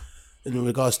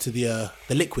regards to the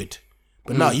liquid.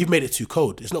 But now you've made it too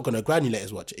cold. It's not going to granulate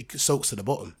as much. It soaks to the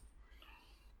bottom.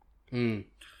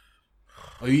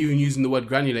 Are you even using the word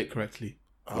granulate correctly?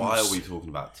 Why are we talking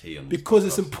about tea on this Because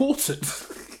it's podcast?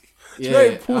 important. Yeah,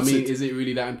 very important. I mean, is it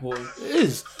really that important? It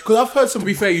is. Because I've heard some To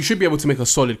be fair, you should be able to make a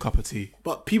solid cup of tea.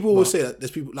 But people will say that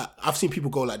there's people like I've seen people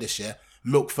go like this, yeah.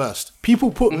 Milk first.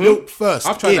 People put milk first.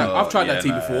 I've tried in. that. I've tried that tea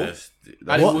no, before. that's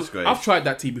And it was, great. I've tried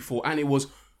that tea before, and it was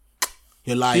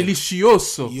You're lying.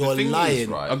 delicioso. You're thing is, lying.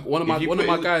 right, One of if you my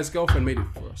put in- guys' girlfriend made it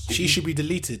for us. She should be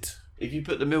deleted. If you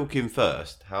put the milk in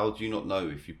first, how do you not know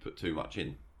if you put too much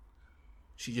in?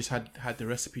 She just had the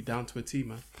recipe down to a tea,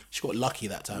 man. She got lucky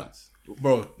that time.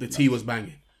 Bro, the tea was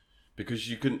banging. Because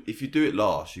you can, if you do it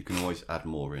last, you can always add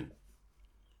more in.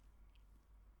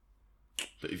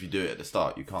 But if you do it at the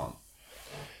start, you can't.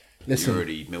 You're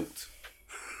already milked.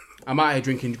 I'm out here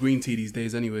drinking green tea these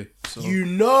days anyway. So,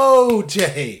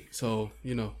 Jay.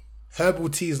 you know. Herbal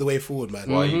tea is the way forward, man.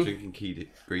 Why are you drinking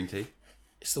green tea?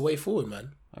 It's the way forward,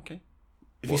 man. Okay.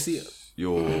 If What's you see it,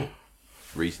 your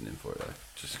reasoning for it, though?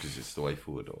 Just because it's the way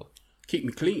forward, or Keep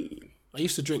me clean. I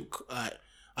used to drink. I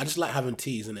just like having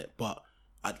teas in it, but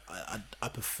I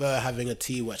prefer having a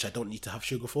tea which I don't need to have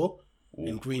sugar for.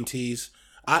 In green teas,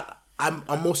 I'm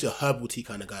mostly a herbal tea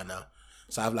kind of guy now.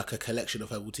 So I have like a collection of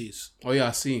herbal teas. Oh yeah,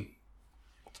 I seen.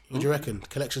 What do you reckon?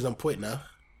 Collection's on point now.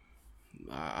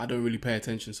 I don't really pay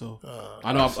attention, so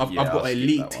I know I've got I'll skip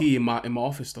elite that tea in my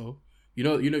office though. You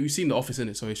know, you've seen the office in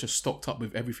it, so it's just stocked up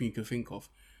with everything you can think of.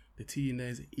 The tea in there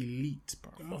is elite,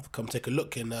 bro. I'm gonna have to come take a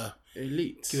look and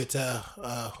Elite. give it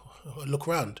a look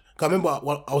around. 'Cause I remember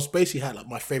I was basically had like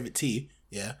my favorite tea.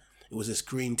 Yeah, it was this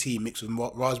green tea mixed with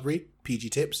raspberry, PG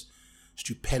Tips.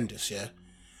 Stupendous, yeah.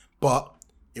 But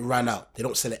it ran out. They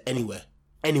don't sell it anywhere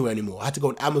anymore. I had to go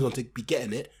on Amazon to be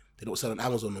getting it. They don't sell it on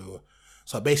Amazon anymore.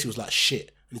 So I basically was like,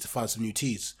 shit, I need to find some new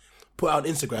teas. Put it out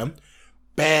on Instagram.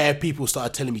 Bare people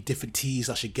started telling me different teas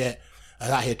I should get. I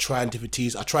was out here trying different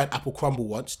teas. I tried apple crumble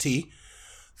once, tea.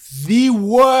 The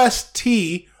worst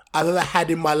tea I've ever had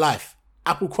in my life.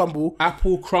 Apple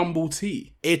crumble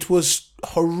tea. It was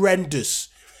horrendous.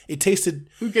 It tasted...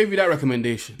 Who gave you that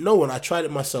recommendation? No one. I tried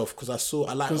it myself because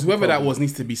I like... Because whoever that was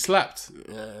needs to be slapped.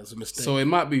 Yeah, it was a mistake. So it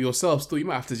might be yourself still. You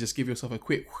might have to just give yourself a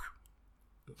quick...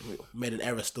 Made an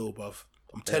error still, bruv.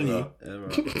 I'm telling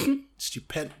you.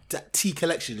 Stupend. That tea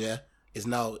collection, yeah, is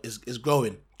now is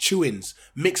growing. Chewings,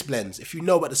 mixed blends. If you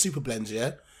know about the super blends,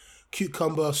 yeah,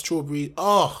 cucumber, strawberry.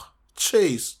 Oh,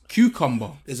 jeez.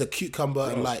 Cucumber. There's a cucumber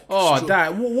and like. Oh,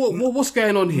 that. What's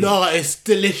going on here? No, it's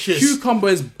delicious. Cucumber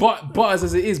is butters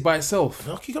as it is by itself.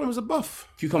 No, cucumber's a buff.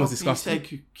 Cucumber's You disgusting.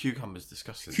 say cucumber's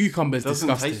disgusting. Cucumber's Doesn't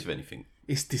disgusting. taste of anything.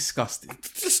 It's disgusting.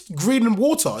 Just green and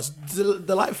water. It's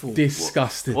delightful.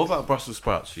 Disgusting. What about Brussels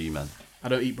sprouts for you, man? I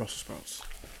don't eat Brussels sprouts.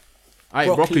 I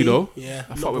eat broccoli though. Yeah, I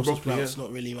not fuck with Brussels broccoli. sprouts.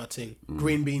 Not really my thing.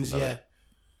 Green beans, yeah.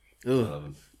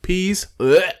 Ugh. Peas.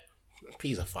 Ugh.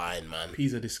 Peas are fine, man.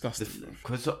 Peas are disgusting.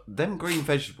 Because them green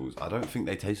vegetables, I don't think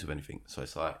they taste of anything. So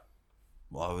it's like,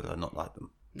 why would I not like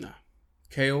them? Nah.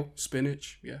 Kale,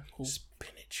 spinach. Yeah, cool.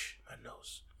 Spinach, my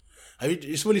nose.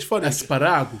 It's really funny.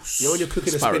 Asparagus. You know when you're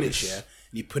cooking Asparagus. the spinach, yeah,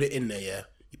 and you put it in there, yeah,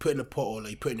 you put it in a pot or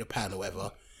like you put it in your pan or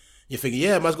whatever. You're thinking,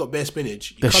 yeah, man's got bare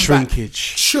spinach. You The come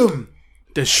shrinkage. Back, shum.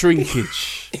 The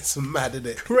shrinkage. It's mad, isn't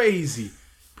it? Crazy.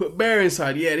 Put bear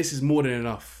inside. Yeah, this is more than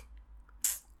enough.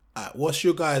 What's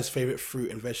your guys' favorite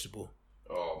fruit and vegetable?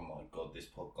 Oh my god, this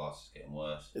podcast is getting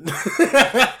worse.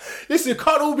 Listen, it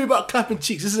can't all be about clapping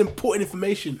cheeks. This is important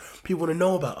information people want to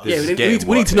know about us. Yeah, is we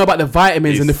getting need to know about the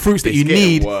vitamins and the fruits that it's you getting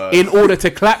need worse. in order to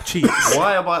clap cheeks.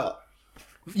 Why am I?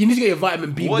 You need to get your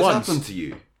vitamin B What's once. happened to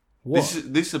you? What?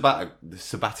 This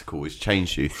sabbatical has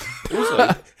changed you.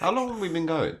 Also, how long have we been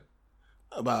going?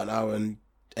 About an hour and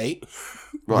 8.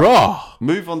 Raw.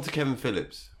 Move on to Kevin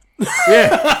Phillips.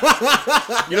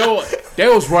 Yeah. You know what?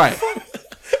 Dale's right.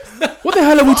 What the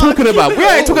hell are we talking about? We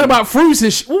ain't talking about fruits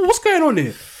and what's going on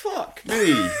here? Fuck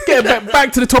me. Get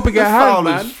back to the topic at hand,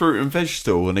 man. Fowler's fruit and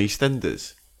vegetable and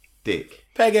EastEnders. Dick.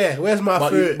 Peggy, where's my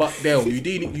fruit? But Dale, you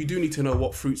do need to know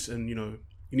what fruits and you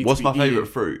need What's to be my favourite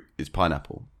eating. fruit? It's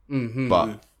pineapple. Mm-hmm.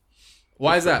 But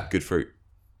Why is that? good fruit.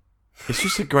 It's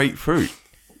just a great fruit.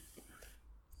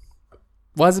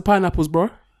 Why is it pineapples, bro?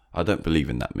 I don't believe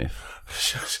in that myth.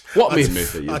 What That's myth? a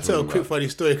myth that you're I'll tell a talking quick about. funny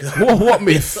story. What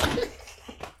myth?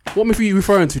 What myth are you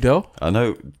referring to, Dale? I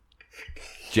know.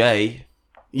 Jay,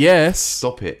 Yes.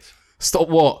 stop it. Stop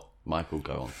what? Michael,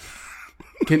 go on.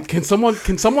 Can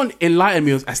someone enlighten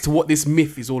me as to what this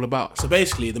myth is all about? So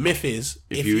basically, the myth is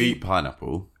If you eat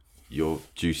pineapple, your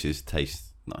juices taste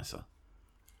nicer.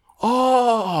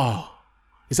 Oh,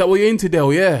 is that what you're into,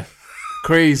 Dale? Yeah.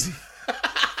 Crazy.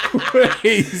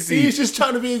 Crazy. he's just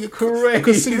trying to be a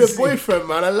considerate boyfriend,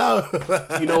 man. Allow.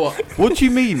 You know what? What do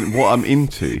you mean? What I'm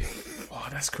into? Oh,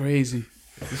 that's crazy.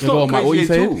 It's Go not on, Mike, what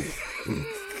crazy you at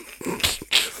saying?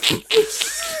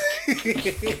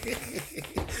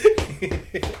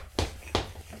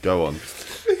 Go on.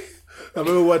 I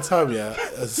remember one time, yeah.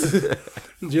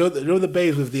 Do you know the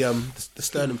babes with the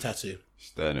sternum tattoo?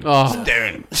 Sternum. Oh,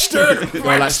 Sternum,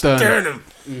 I like sternum.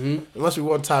 It must be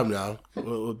one time now.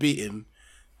 We're beating,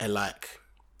 and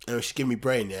she gave me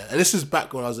brain, yeah. And this is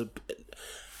back when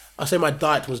I say my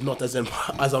diet was not as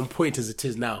on point as it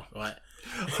is now, right?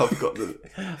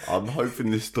 I'm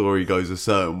hoping this story goes a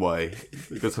certain way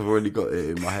because I've already got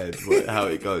it in my head how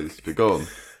it goes. But go on.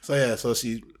 So yeah, so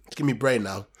she give me brain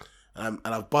now, and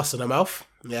I've busted her mouth,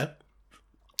 yeah.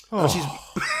 Oh. And she's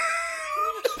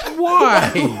Why?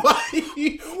 why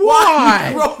are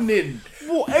you groaning?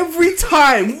 Every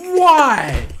time.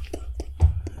 Why?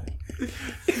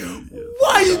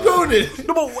 Why are you groaning?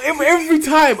 No, but every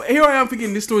time. Here I am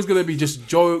thinking this story's gonna be just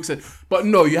jokes, but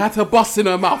no, you had to bust in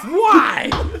her mouth. Why?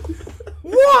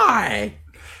 Why?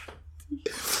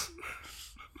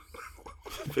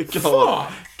 Go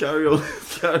on. Carry on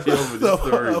with the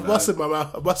story. I'm busting my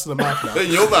mouth. I'm busting her mouth now.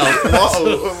 In your mouth.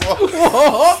 Whoa.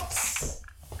 What?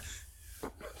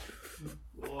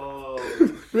 Whoa.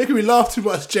 making me laugh too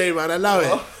much, Jay, man. Allow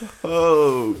it.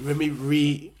 Oh. Let me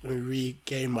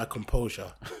regain my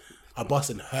composure. I bust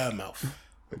in her mouth.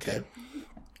 Okay. You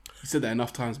said that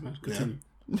enough times, man. Continue.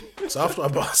 So after I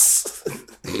bust,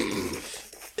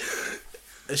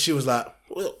 she was like,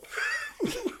 well,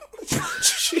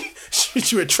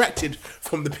 she retracted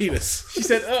from the penis. She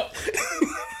said,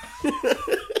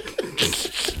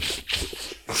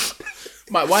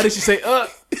 Mike, why did she say,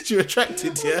 She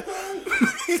retracted, yeah.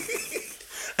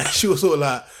 And she was sort of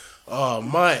like, oh,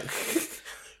 Mike,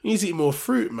 you need to eat more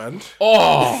fruit, man.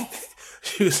 Oh.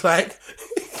 She was like,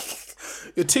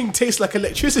 your thing tastes like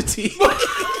electricity.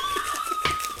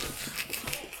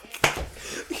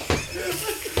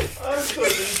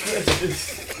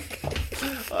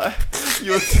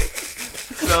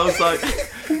 Smells like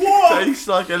what? Tastes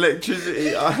like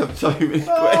electricity. I have so many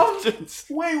questions.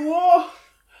 Wait, what?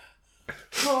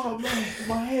 Oh, man,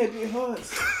 my head, it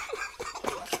hurts.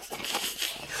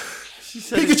 She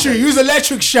said Pikachu, use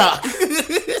electric shock.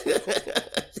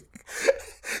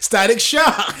 Static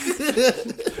shock.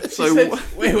 so. Said,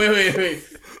 wait.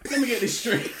 Let me get this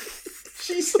straight.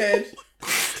 She said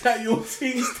that your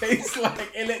things taste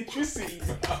like electricity,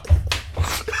 bro.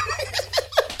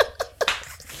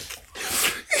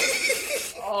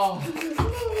 Oh,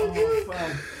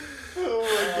 man.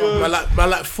 My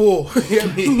like four. You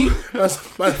get me?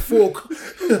 My fork.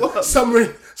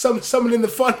 Summoning the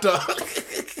thunder.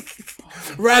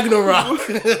 Ragnarok.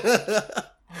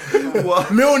 What?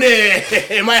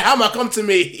 Mjolnir, my hammer, come to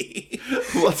me.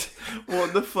 What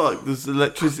the fuck does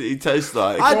electricity taste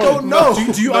like? I don't know.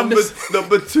 Do you understand?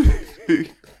 Number two.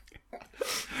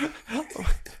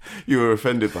 You were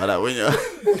offended by that, weren't you?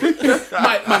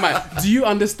 Mike, do you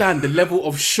understand the level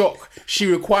of shock she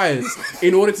requires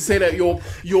in order to say that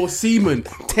your semen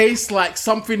tastes like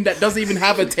something that doesn't even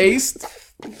have a taste?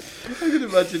 I can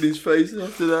imagine his face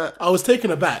after that. I was taken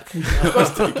aback.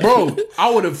 Bro, I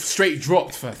would have straight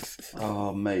dropped, fam.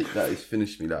 Oh, mate, that has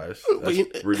finished me. That's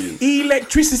brilliant.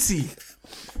 Electricity.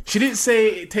 She didn't say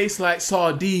it tastes like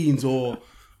sardines or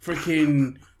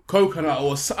freaking coconut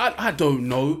or I don't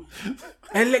know.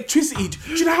 Electricity.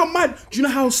 Do you know how mad? Do you know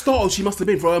how startled she must have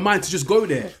been for her mind to just go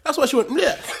there? That's why she went,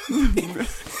 yeah.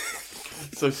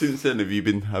 So since then, have you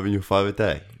been having your 5 a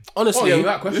day? Honestly,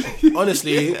 that question.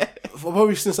 honestly,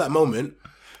 probably since that moment,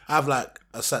 I have like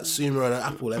a Satsuma and an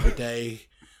apple every day.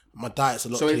 My diet's a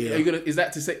lot So cleaner. are you gonna? Is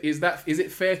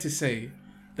it fair to say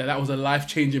that was a life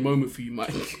changing moment for you,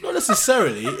 Mike? Not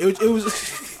necessarily. It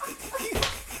was.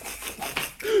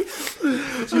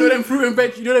 You know them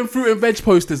fruit and veg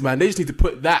posters, man. They just need to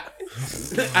put that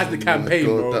as the campaign,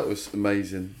 bro. That was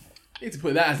amazing. They need to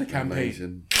put that as the campaign.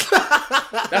 Amazing.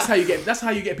 That's how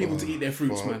you get people to eat their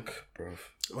fruits, man. Bruv.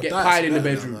 My Get diet's pied in the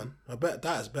better bedroom. now, man. I bet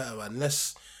that is better, man.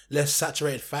 Less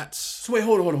saturated fats. So wait,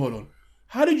 hold on.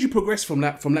 How did you progress from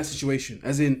that situation?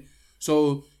 As in,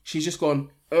 so she's just gone,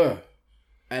 and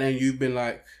then you've been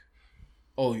like,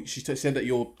 oh, she said that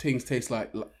your things taste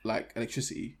like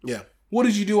electricity. Yeah. What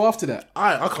did you do after that?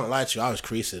 I can't lie to you. I was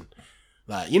creasing.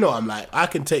 Like, you know, I'm like, I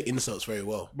can take insults very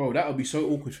well. Bro, that would be so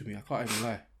awkward for me. I can't even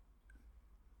lie.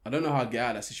 I don't know how to get out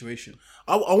of that situation.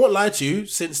 I won't lie to you.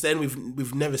 Since then,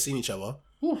 we've never seen each other.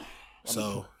 Whew.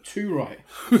 So, Too right.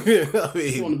 I I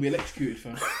mean, want to be electrocuted,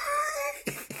 fam.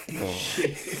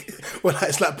 well,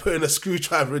 it's like putting a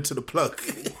screwdriver into the plug.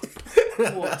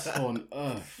 What on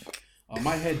earth? Oh,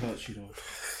 my head hurts, you know.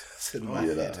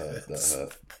 Yeah, that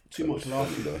hurt. Too much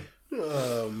laughing, though.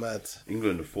 Oh, mad.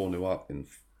 England are 4-0 up in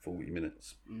 40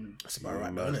 minutes. That's about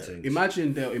right, man, isn't it?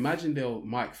 Imagine they'll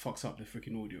Mike fucks up the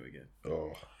freaking audio again.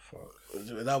 Oh, fuck.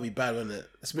 That would be bad, wouldn't it?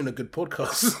 It's been a good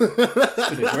podcast. It's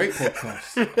been a great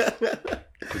podcast.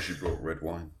 Because you brought red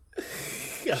wine.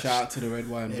 Shout out to the red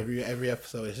wine, bro. Every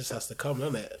episode, it just has to come,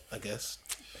 doesn't it? I guess.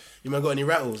 You might got any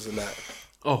rattles in that?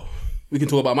 Oh, we can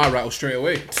talk about my rattle straight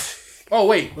away. Oh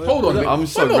wait, hold on. I'm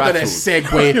so We're not gonna rattled.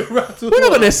 segue. We're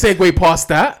not gonna segue past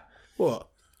that. What?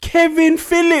 Kevin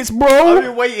Phillips, I've bro.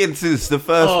 been waiting since the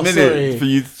first Oh, minute sorry. for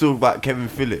you to talk about Kevin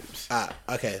Phillips.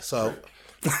 Okay, so...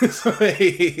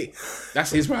 Sorry.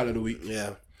 That's his rattle of the week.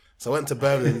 Yeah. So I went to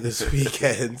Birmingham this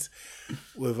weekend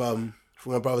with for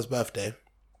my brother's birthday.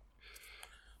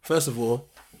 First of all,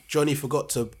 Johnny forgot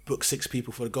to book 6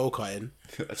 people for the go-karting.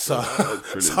 So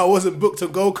I wasn't booked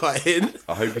on go-karting.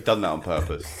 I hope you've done that on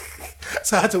purpose.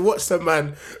 So I had to watch some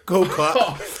man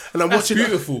go-kart. And I'm That's watching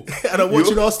beautiful. And I'm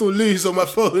watching Arsenal lose on my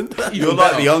phone. You're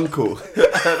like the uncle.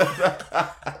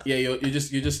 Yeah, you're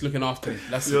just looking after him.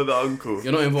 That's You're it. the uncle.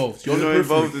 You're not involved. You're on the not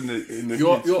periphery. involved in the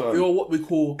You're kids' fun. you're what we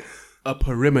call a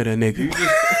perimeter nigga.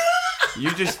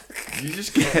 You just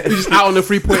get You're just out on the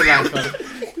 3-point line, fam.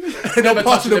 They're not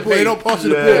passing the ball. They're not passing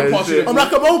the ball. Passing the I'm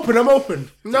like, I'm open.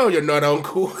 No, you're not,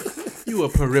 uncle. You a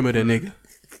perimeter nigga.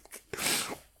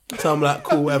 So I'm like,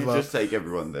 cool, whatever. Just take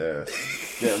everyone there.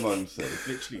 Get them on. So.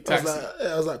 Literally, I was, taxi.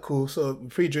 I was like, cool. So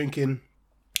free drinking,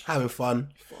 having fun.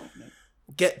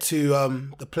 Get to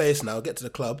the place now. Get to the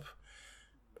club.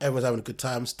 Everyone's having a good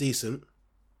time. It's decent.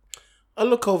 I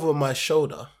look over my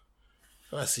shoulder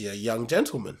and I see a young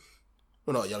gentleman.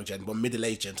 Well, not a young gentleman, but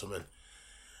middle-aged gentleman.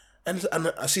 And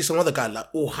I see some other guy like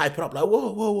all hyping up, like,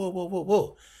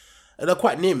 whoa. And they're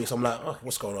quite near me, so I'm like, oh,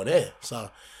 what's going on here? So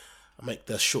I make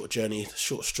the short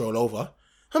stroll over.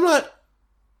 I'm like,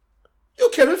 you're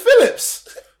Kevin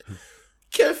Phillips.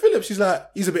 Kevin Phillips,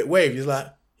 he's a bit waved. He's like,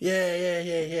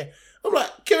 yeah. I'm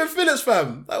like, Kevin Phillips,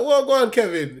 fam. Like, what go on,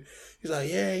 Kevin? He's like,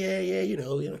 yeah, you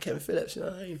know, Kevin Phillips, you know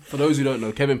what I mean? For those who don't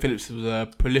know, Kevin Phillips was a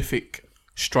prolific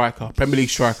striker, Premier League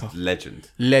striker. Legend.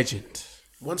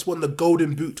 Once won the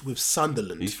Golden Boot with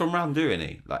Sunderland. He's from round here, isn't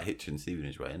he? Like Hitchin,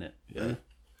 Stevenage way, isn't it? Yeah.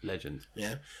 Legend.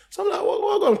 Yeah. So I'm like,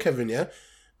 what go on, Kevin, yeah?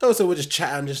 Also, we're just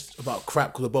chatting just about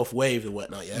crap because we're both waved and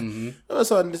whatnot, yeah? And all of a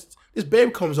sudden, this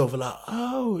babe comes over like,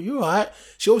 oh, you all right?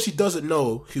 She obviously doesn't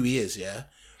know who he is, yeah?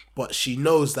 But she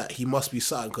knows that he must be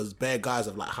something because bare guys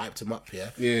have like hyped him up, yeah?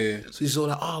 Yeah. So he's all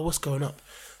like, oh, what's going up?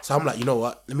 So I'm like, you know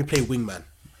what? Let me play wingman.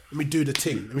 Let me do the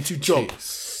thing. Let me do jog.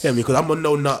 Get me? Because I'm on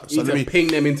no nut. So You need to ping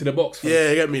them into the box. Fam. Yeah,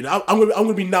 you get me? I'm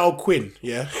gonna be Niall Quinn,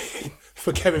 yeah?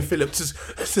 For Kevin Phillips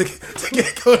to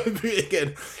get Golden Boot again.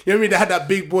 You know what I mean? They had that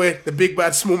big boy, the big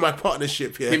bad small man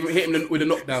partnership, yeah? Hit him with a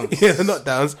knockdown. Yeah, the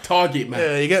knockdowns. Target, man.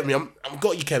 Yeah, you get me? I'm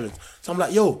got you, Kevin. So I'm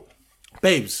like, yo,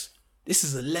 babes, this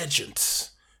is a legend.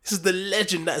 This is the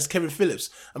legend that is Kevin Phillips.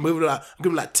 I'm giving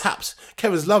him like taps.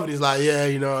 Kevin's loving it. He's like, yeah,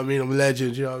 you know what I mean? I'm a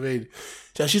legend, you know what I mean?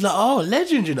 So she's like, oh,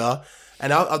 legend, you know?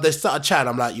 And they started chatting.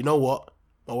 I'm like, you know what?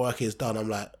 My work here is done. I'm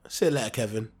like, see you later,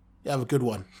 Kevin. You have a good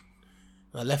one.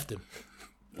 And I left him.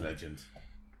 Legend.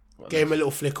 Gave him a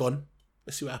little flick on.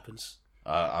 Let's see what happens.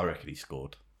 I reckon he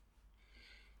scored.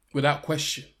 Without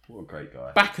question. What a great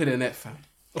guy. Back of the net, fam.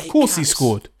 Of 8 course he caps.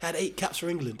 scored. Had 8 caps for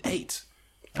England. 8.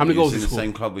 How many He was goals in he the scored?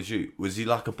 same club as you. Was he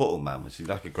like a bottle man? Was he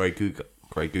like a grey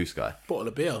goose guy? Bottle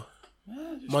of beer.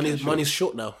 Money's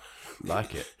short now.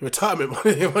 Like it. Retirement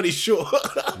money's short.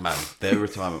 Man, their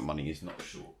retirement money is not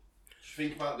short. Just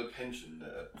think about the pension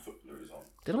that a footballer is on.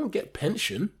 They don't get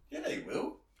pension. Yeah, they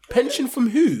will. Pension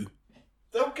from who?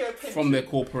 They'll get a pension. From their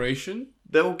corporation.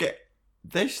 They will get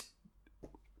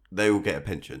a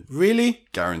pension. Really?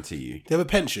 Guarantee you. They have a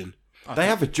pension? They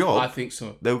have a job. I think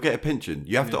so. They'll get a pension.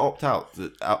 You have to opt out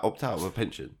of a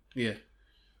pension. Yeah.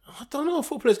 I don't know if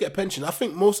football players get a pension. I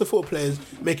think most of football players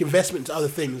make investment into other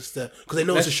things because they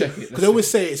know Let's it's a short. check it, Because they always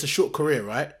say it's a short career,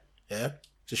 right? Yeah,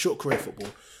 it's a short career football.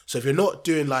 So if you're not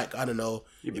doing like I don't know,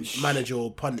 manager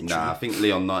or punditry, Nah, I think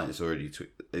Leon Knight has already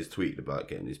has tweeted about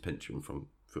getting his pension from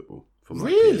football, from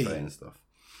like Really? PFA and stuff.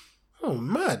 oh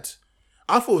mad!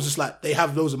 I thought it was just like they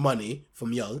have loads of money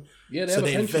from young, Yeah, they so have a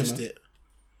they pension, invest man. it.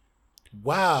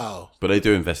 Wow! But they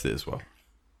do invest it as well.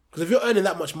 Because if you're earning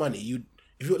that much money,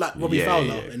 if you're like Robbie Yeah, Fowler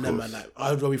yeah, and of then man, course. like I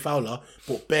heard Robbie Fowler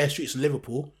bought bare streets in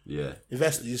Liverpool, Yeah.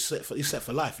 invested, he's set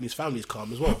for life and his family's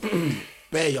calm as well.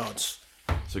 Bare yards.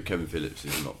 So Kevin Phillips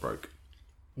is not broke.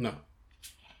 No.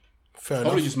 Fair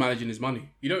Probably enough. just managing his money.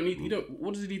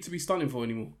 What does he need to be stunning for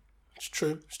anymore? It's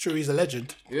true. He's a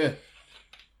legend. Yeah.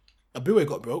 Abiwe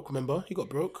got broke. Remember, he got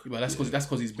broke. But that's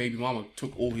because his baby mama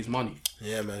took all his money.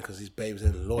 Yeah, man, because his babes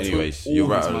in law. Anyways, all your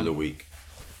his rattle of money. the week.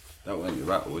 That wasn't your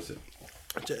rattle, was it?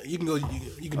 You can go.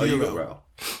 You can Oh, do you your got rattle. rattle.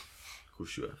 Of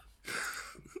course you have.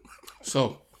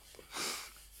 So,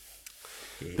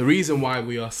 the reason why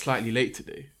we are slightly late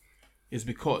today is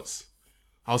because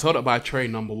I was held up by a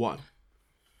train, number one.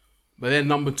 But then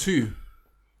number two,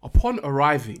 upon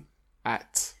arriving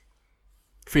at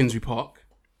Finsbury Park,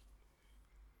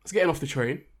 I was getting off the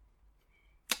train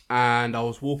and I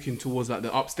was walking towards like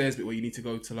the upstairs bit where you need to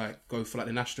go for like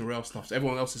the National Rail stuff. So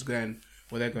everyone else is going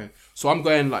where they're going. So I'm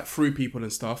going like through people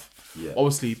and stuff. Yeah.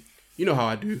 Obviously, you know how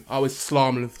I do. I always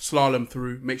slalom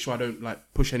through, make sure I don't like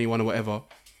push anyone or whatever.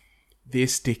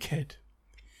 This dickhead,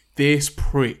 this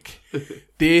prick,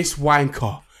 this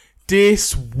wanker,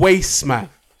 this waste man.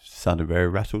 Sounded very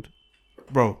rattled.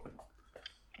 Bro,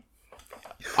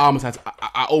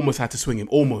 I almost had to swing him.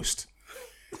 Almost.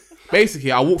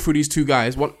 Basically, I walked through these two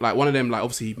guys. One of them, like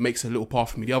obviously makes a little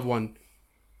path for me. The other one,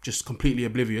 just completely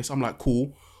oblivious. I'm like,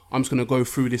 cool. I'm just gonna go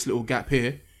through this little gap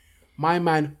here. My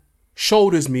man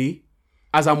shoulders me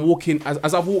as I'm walking.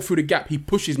 As I've walked through the gap, he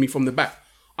pushes me from the back.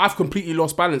 I've completely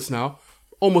lost balance now,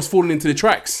 almost falling into the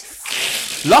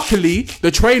tracks. Luckily,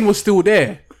 the train was still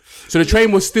there. So the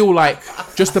train was still like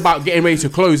just about getting ready to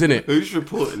close, innit? Who's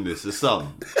reporting this? The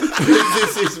Sun.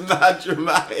 This is mad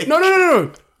dramatic.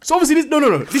 No. So obviously,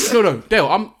 no. Dale,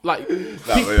 I'm like,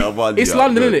 it's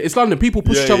London, innit? It's London. People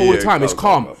push each other all the time. It's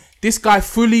calm. This guy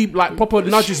fully like proper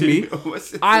nudges me.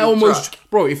 I almost,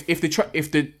 bro. If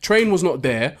the train was not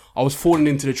there, I was falling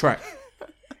into the track.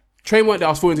 Train weren't there,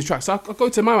 I was falling into the track. So I go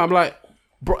to my man, I'm like,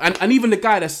 bro, and even the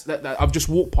guy that I've just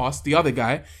walked past, the other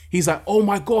guy, he's like, oh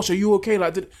my gosh, are you okay?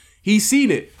 Like, he's seen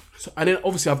it. So, and then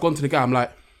obviously I've gone to the guy. I'm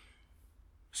like,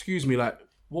 excuse me, like,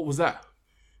 what was that?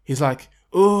 He's like,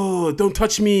 oh, don't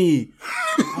touch me.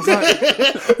 I was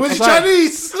like, was it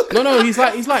Chinese? No, he's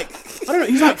like, I don't know.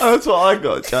 He's like, That's what I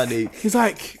got, Chinese. he's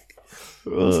like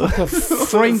a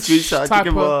French type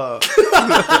of,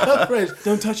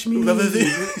 don't touch me.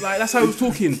 Like, that's how he was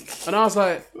talking. And I was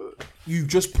like, you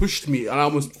just pushed me. And I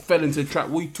almost fell into the trap.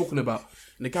 What are you talking about?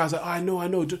 And the guy's like, I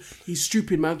know. He's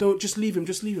stupid, man. Don't, just leave him.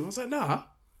 I was like, nah.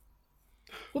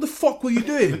 What the fuck were you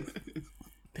doing?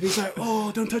 And he's like,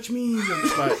 oh, don't touch me.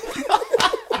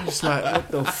 I'm just like, what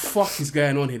the fuck is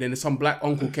going on here? Then some black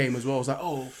uncle came as well. I was like,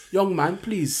 oh, young man,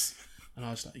 please. And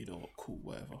I was like, you know what, cool,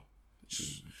 whatever.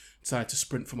 Just decided to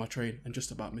sprint for my train and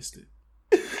just about missed it.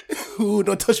 Ooh,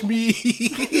 don't touch me.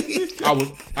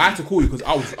 I had to call you because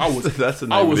I was That's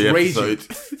I was raging.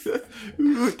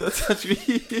 Ooh, don't touch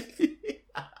me.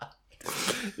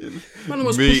 Man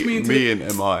almost pushed me into me and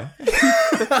MI.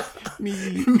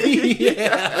 Me,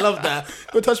 yeah, I love that.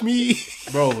 Don't touch me.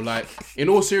 Bro, like, in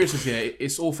all seriousness, yeah,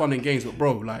 it's all fun and games, but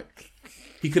bro, like,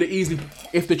 he could have easily,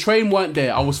 if the train weren't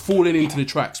there, I was falling into the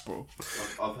tracks, bro.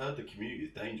 I've heard the commute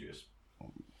is dangerous.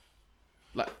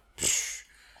 Like,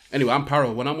 anyway, I'm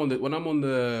parallel. When I'm on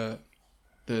the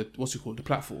what's it called, the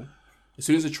platform, as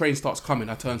soon as the train starts coming,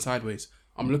 I turn sideways.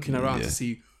 I'm looking around to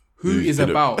see who is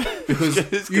about,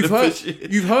 because you've heard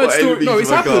stories. No,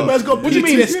 it's happened. Man's got What do you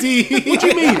mean? PTSD. What do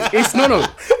you mean? It's no.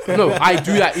 I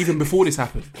do that even before this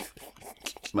happened.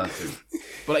 It's massive.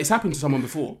 But like, it's happened to someone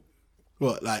before.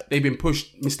 What, like They've been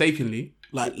pushed mistakenly.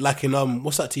 like in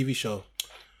what's that TV show?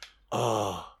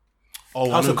 Oh,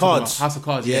 House of Cards. House of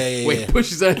Cards. Yeah. Where he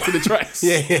pushes her into the tracks.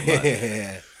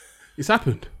 Yeah. It's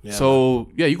happened. So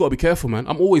yeah, you gotta be careful, man.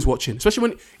 I'm always watching, especially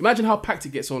when imagine how packed it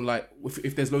gets on, like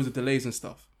if there's loads of delays and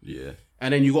stuff. Yeah.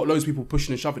 And then you got loads of people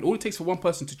pushing and shoving. All it takes for one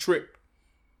person to trip.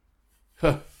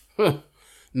 Nah,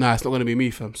 it's not gonna be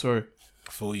me, fam. Sorry.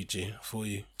 For you, G. For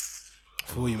you,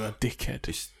 man. Dickhead.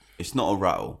 It's not a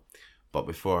rattle, but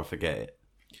before I forget it,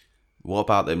 what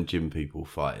about them gym people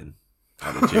fighting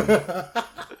at the gym?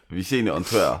 Have you seen it on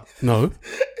Twitter? No.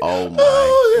 Oh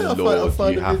my lord, I'll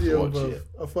find you a have video, to watch bro. it.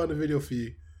 I'll find a video for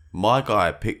you. My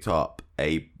guy picked up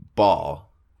a bar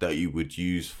that you would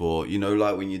use for, you know,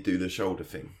 like when you do the shoulder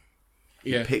thing.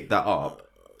 Yeah. Picked that up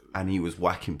and he was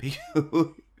whacking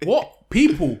people. What?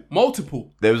 People?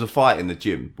 Multiple? There was a fight in the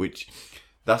gym, which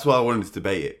that's why I wanted to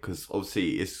debate it, because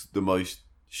obviously it's the most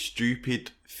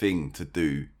stupid thing to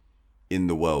do in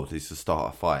the world is to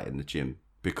start a fight in the gym,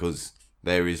 because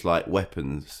there is like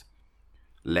weapons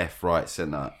left, right,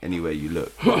 centre, anywhere you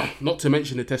look. Not to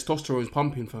mention the testosterone's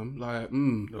pumping, fam. Like,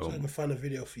 I'm gonna find a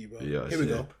video for you, bro. Yeah, Here we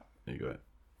go. There you go.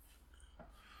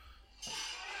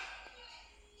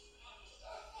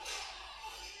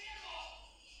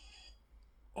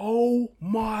 Oh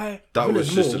my. That was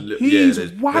just a little. He's yeah,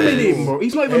 whamming him, bro.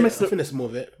 He's not even I messing think there's more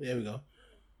of it. There we go.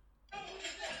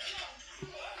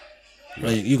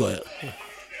 Right, you got it.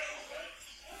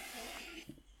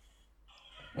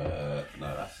 No,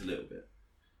 that's a little bit.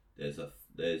 There's.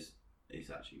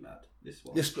 It's actually mad. This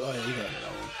one. This. Oh yeah, you got it.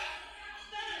 That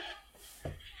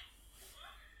one.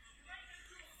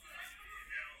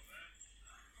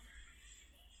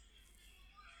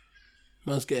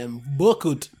 Man's getting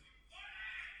buckled.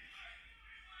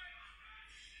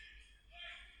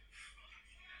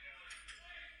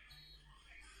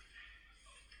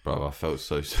 Bro, I felt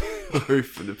so sorry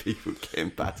for the people getting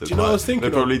battered. Do you know what I was thinking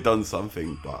They've of? probably done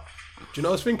something, but Do you know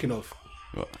what I was thinking of?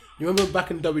 what? You remember back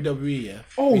in WWE, yeah?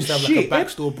 Oh, we used to have shit. like a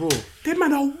backstore brawl. Them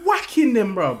man are whacking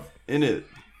them, bro. In it,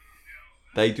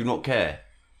 they do not care.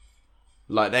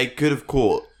 Like they could have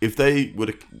caught if they would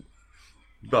have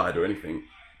died or anything.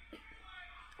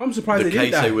 I'm surprised The they did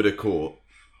case that. they would have caught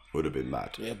would have been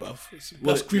mad. Yeah, but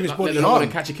Well, that's grievous they're bodily not going harm.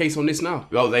 to catch a case on this now.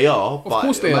 Well, they are, but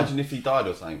course they imagine if he died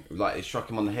or something. Like it struck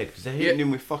him on the head because they're hitting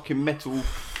him with fucking metal,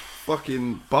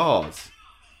 fucking bars.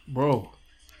 Bro.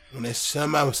 When it's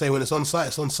man would say when it's on site,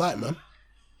 man.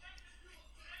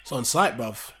 It's on site,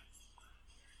 bruv.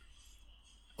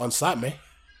 On site, man.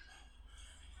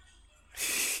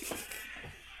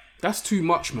 That's too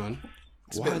much, man.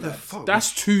 Why the fuck?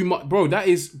 That's too much, bro. That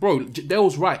is, bro.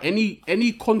 Dale's right.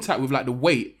 Any contact with like the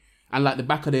weight and like the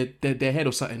back of their head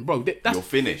or something, bro. That's, You're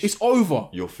finished. It's over.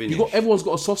 You're finished. Everyone's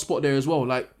got a soft spot there as well.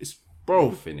 Like it's bro.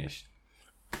 You're finished.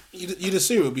 You'd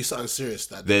assume it would be something serious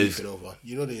that they're beefing over.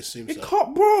 You know they assume It so.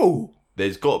 can't, bro.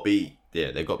 There's got to be,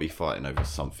 they've got to be fighting over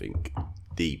something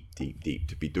deep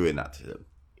to be doing that to them.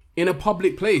 In a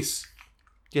public place.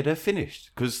 Yeah, they're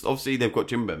finished because obviously they've got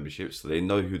gym memberships, so they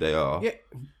know who they are. Yeah.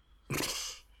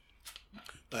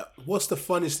 What's the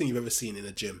funniest thing you've ever seen in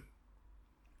a gym?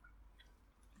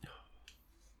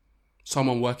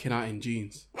 Someone working out in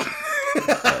jeans.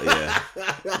 Yeah.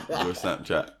 Your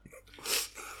Snapchat.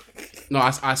 No,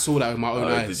 I saw that with my own Oh,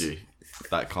 eyes. did you?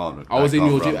 That can't. I was that in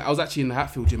can't your gym. run. I was actually in the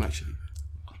Hatfield gym actually.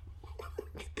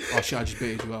 Oh shit! I just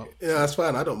baited you out. Yeah, that's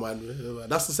fine. I don't mind.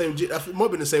 That's the same. It might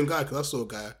have been the same guy because I saw a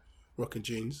guy rocking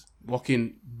jeans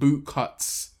Rocking boot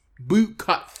cuts. Boot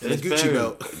cuts. and a Gucci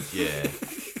belt. Yeah.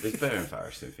 There's very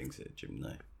embarrassing things at the gym,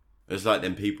 though. It's like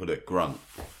them people that grunt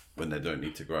when they don't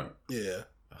need to grunt. Yeah.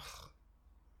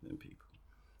 Them people.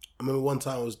 I remember one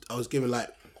time I was giving like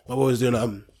my boy was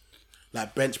doing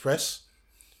like bench press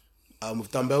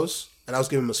with dumbbells, and I was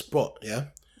giving him a spot. Yeah.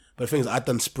 But the thing is, I'd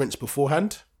done sprints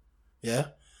beforehand. Yeah.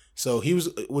 So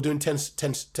we're doing 10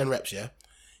 reps. Yeah.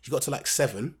 He got to like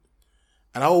 7,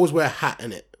 and I always wear a hat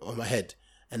in it on my head,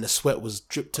 and the sweat was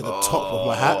dripped to the top of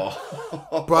my hat.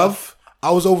 Bruv,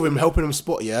 I was over him helping him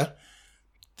spot, yeah.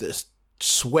 The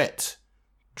sweat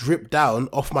dripped down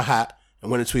off my hat and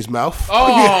went into his mouth.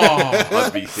 Oh,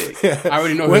 I'd be sick. I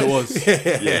already know who it was.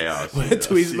 Yeah, I went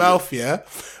to his mouth, yeah.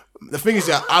 The thing is,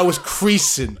 yeah, I was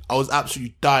creasing. I was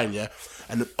absolutely dying, yeah.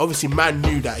 And obviously, man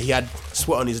knew that he had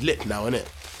sweat on his lip now, innit?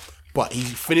 But he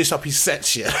finished up his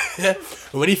sets, yeah. And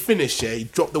when he finished, yeah, he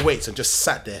dropped the weights and just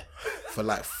sat there for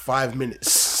like 5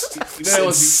 minutes. You know, you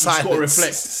just gotta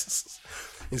reflect.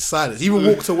 In silence. He even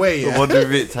walked away, I yeah. wonder if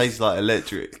it tastes like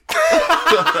electric.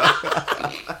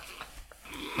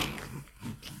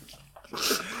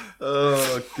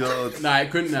 Oh god. Nah,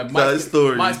 it couldn't have. That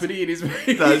story. Mike's been eating his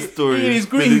That story eating his is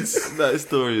greens. finished. That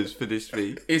story has finished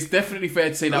me. It's definitely fair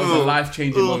to say that was a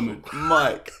life-changing moment.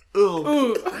 Mike.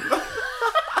 The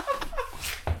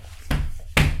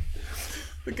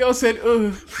girl said,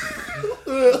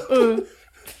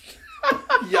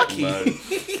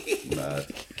 Yucky. Mad.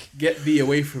 get thee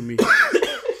away from me.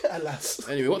 Alas.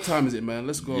 Anyway, what time is it, man?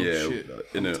 Let's go. Yeah, Shit.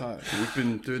 I'm tired. we've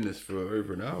been doing this for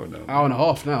over an hour now. Hour and a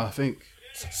half now, I think.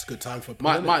 It's a good time for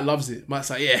Mike loves it. Mike's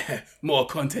like, yeah, more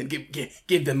content.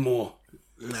 Give them more.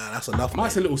 Nah, that's enough,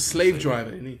 Mike's man. a little slave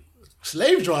driver, isn't he?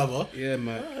 Slave driver? Yeah,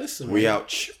 man. Listen, We man.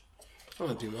 ouch. I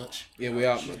don't do much. Yeah, we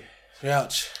out, man.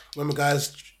 Ouch. Remember,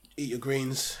 guys, eat your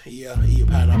greens, eat your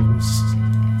pineapples.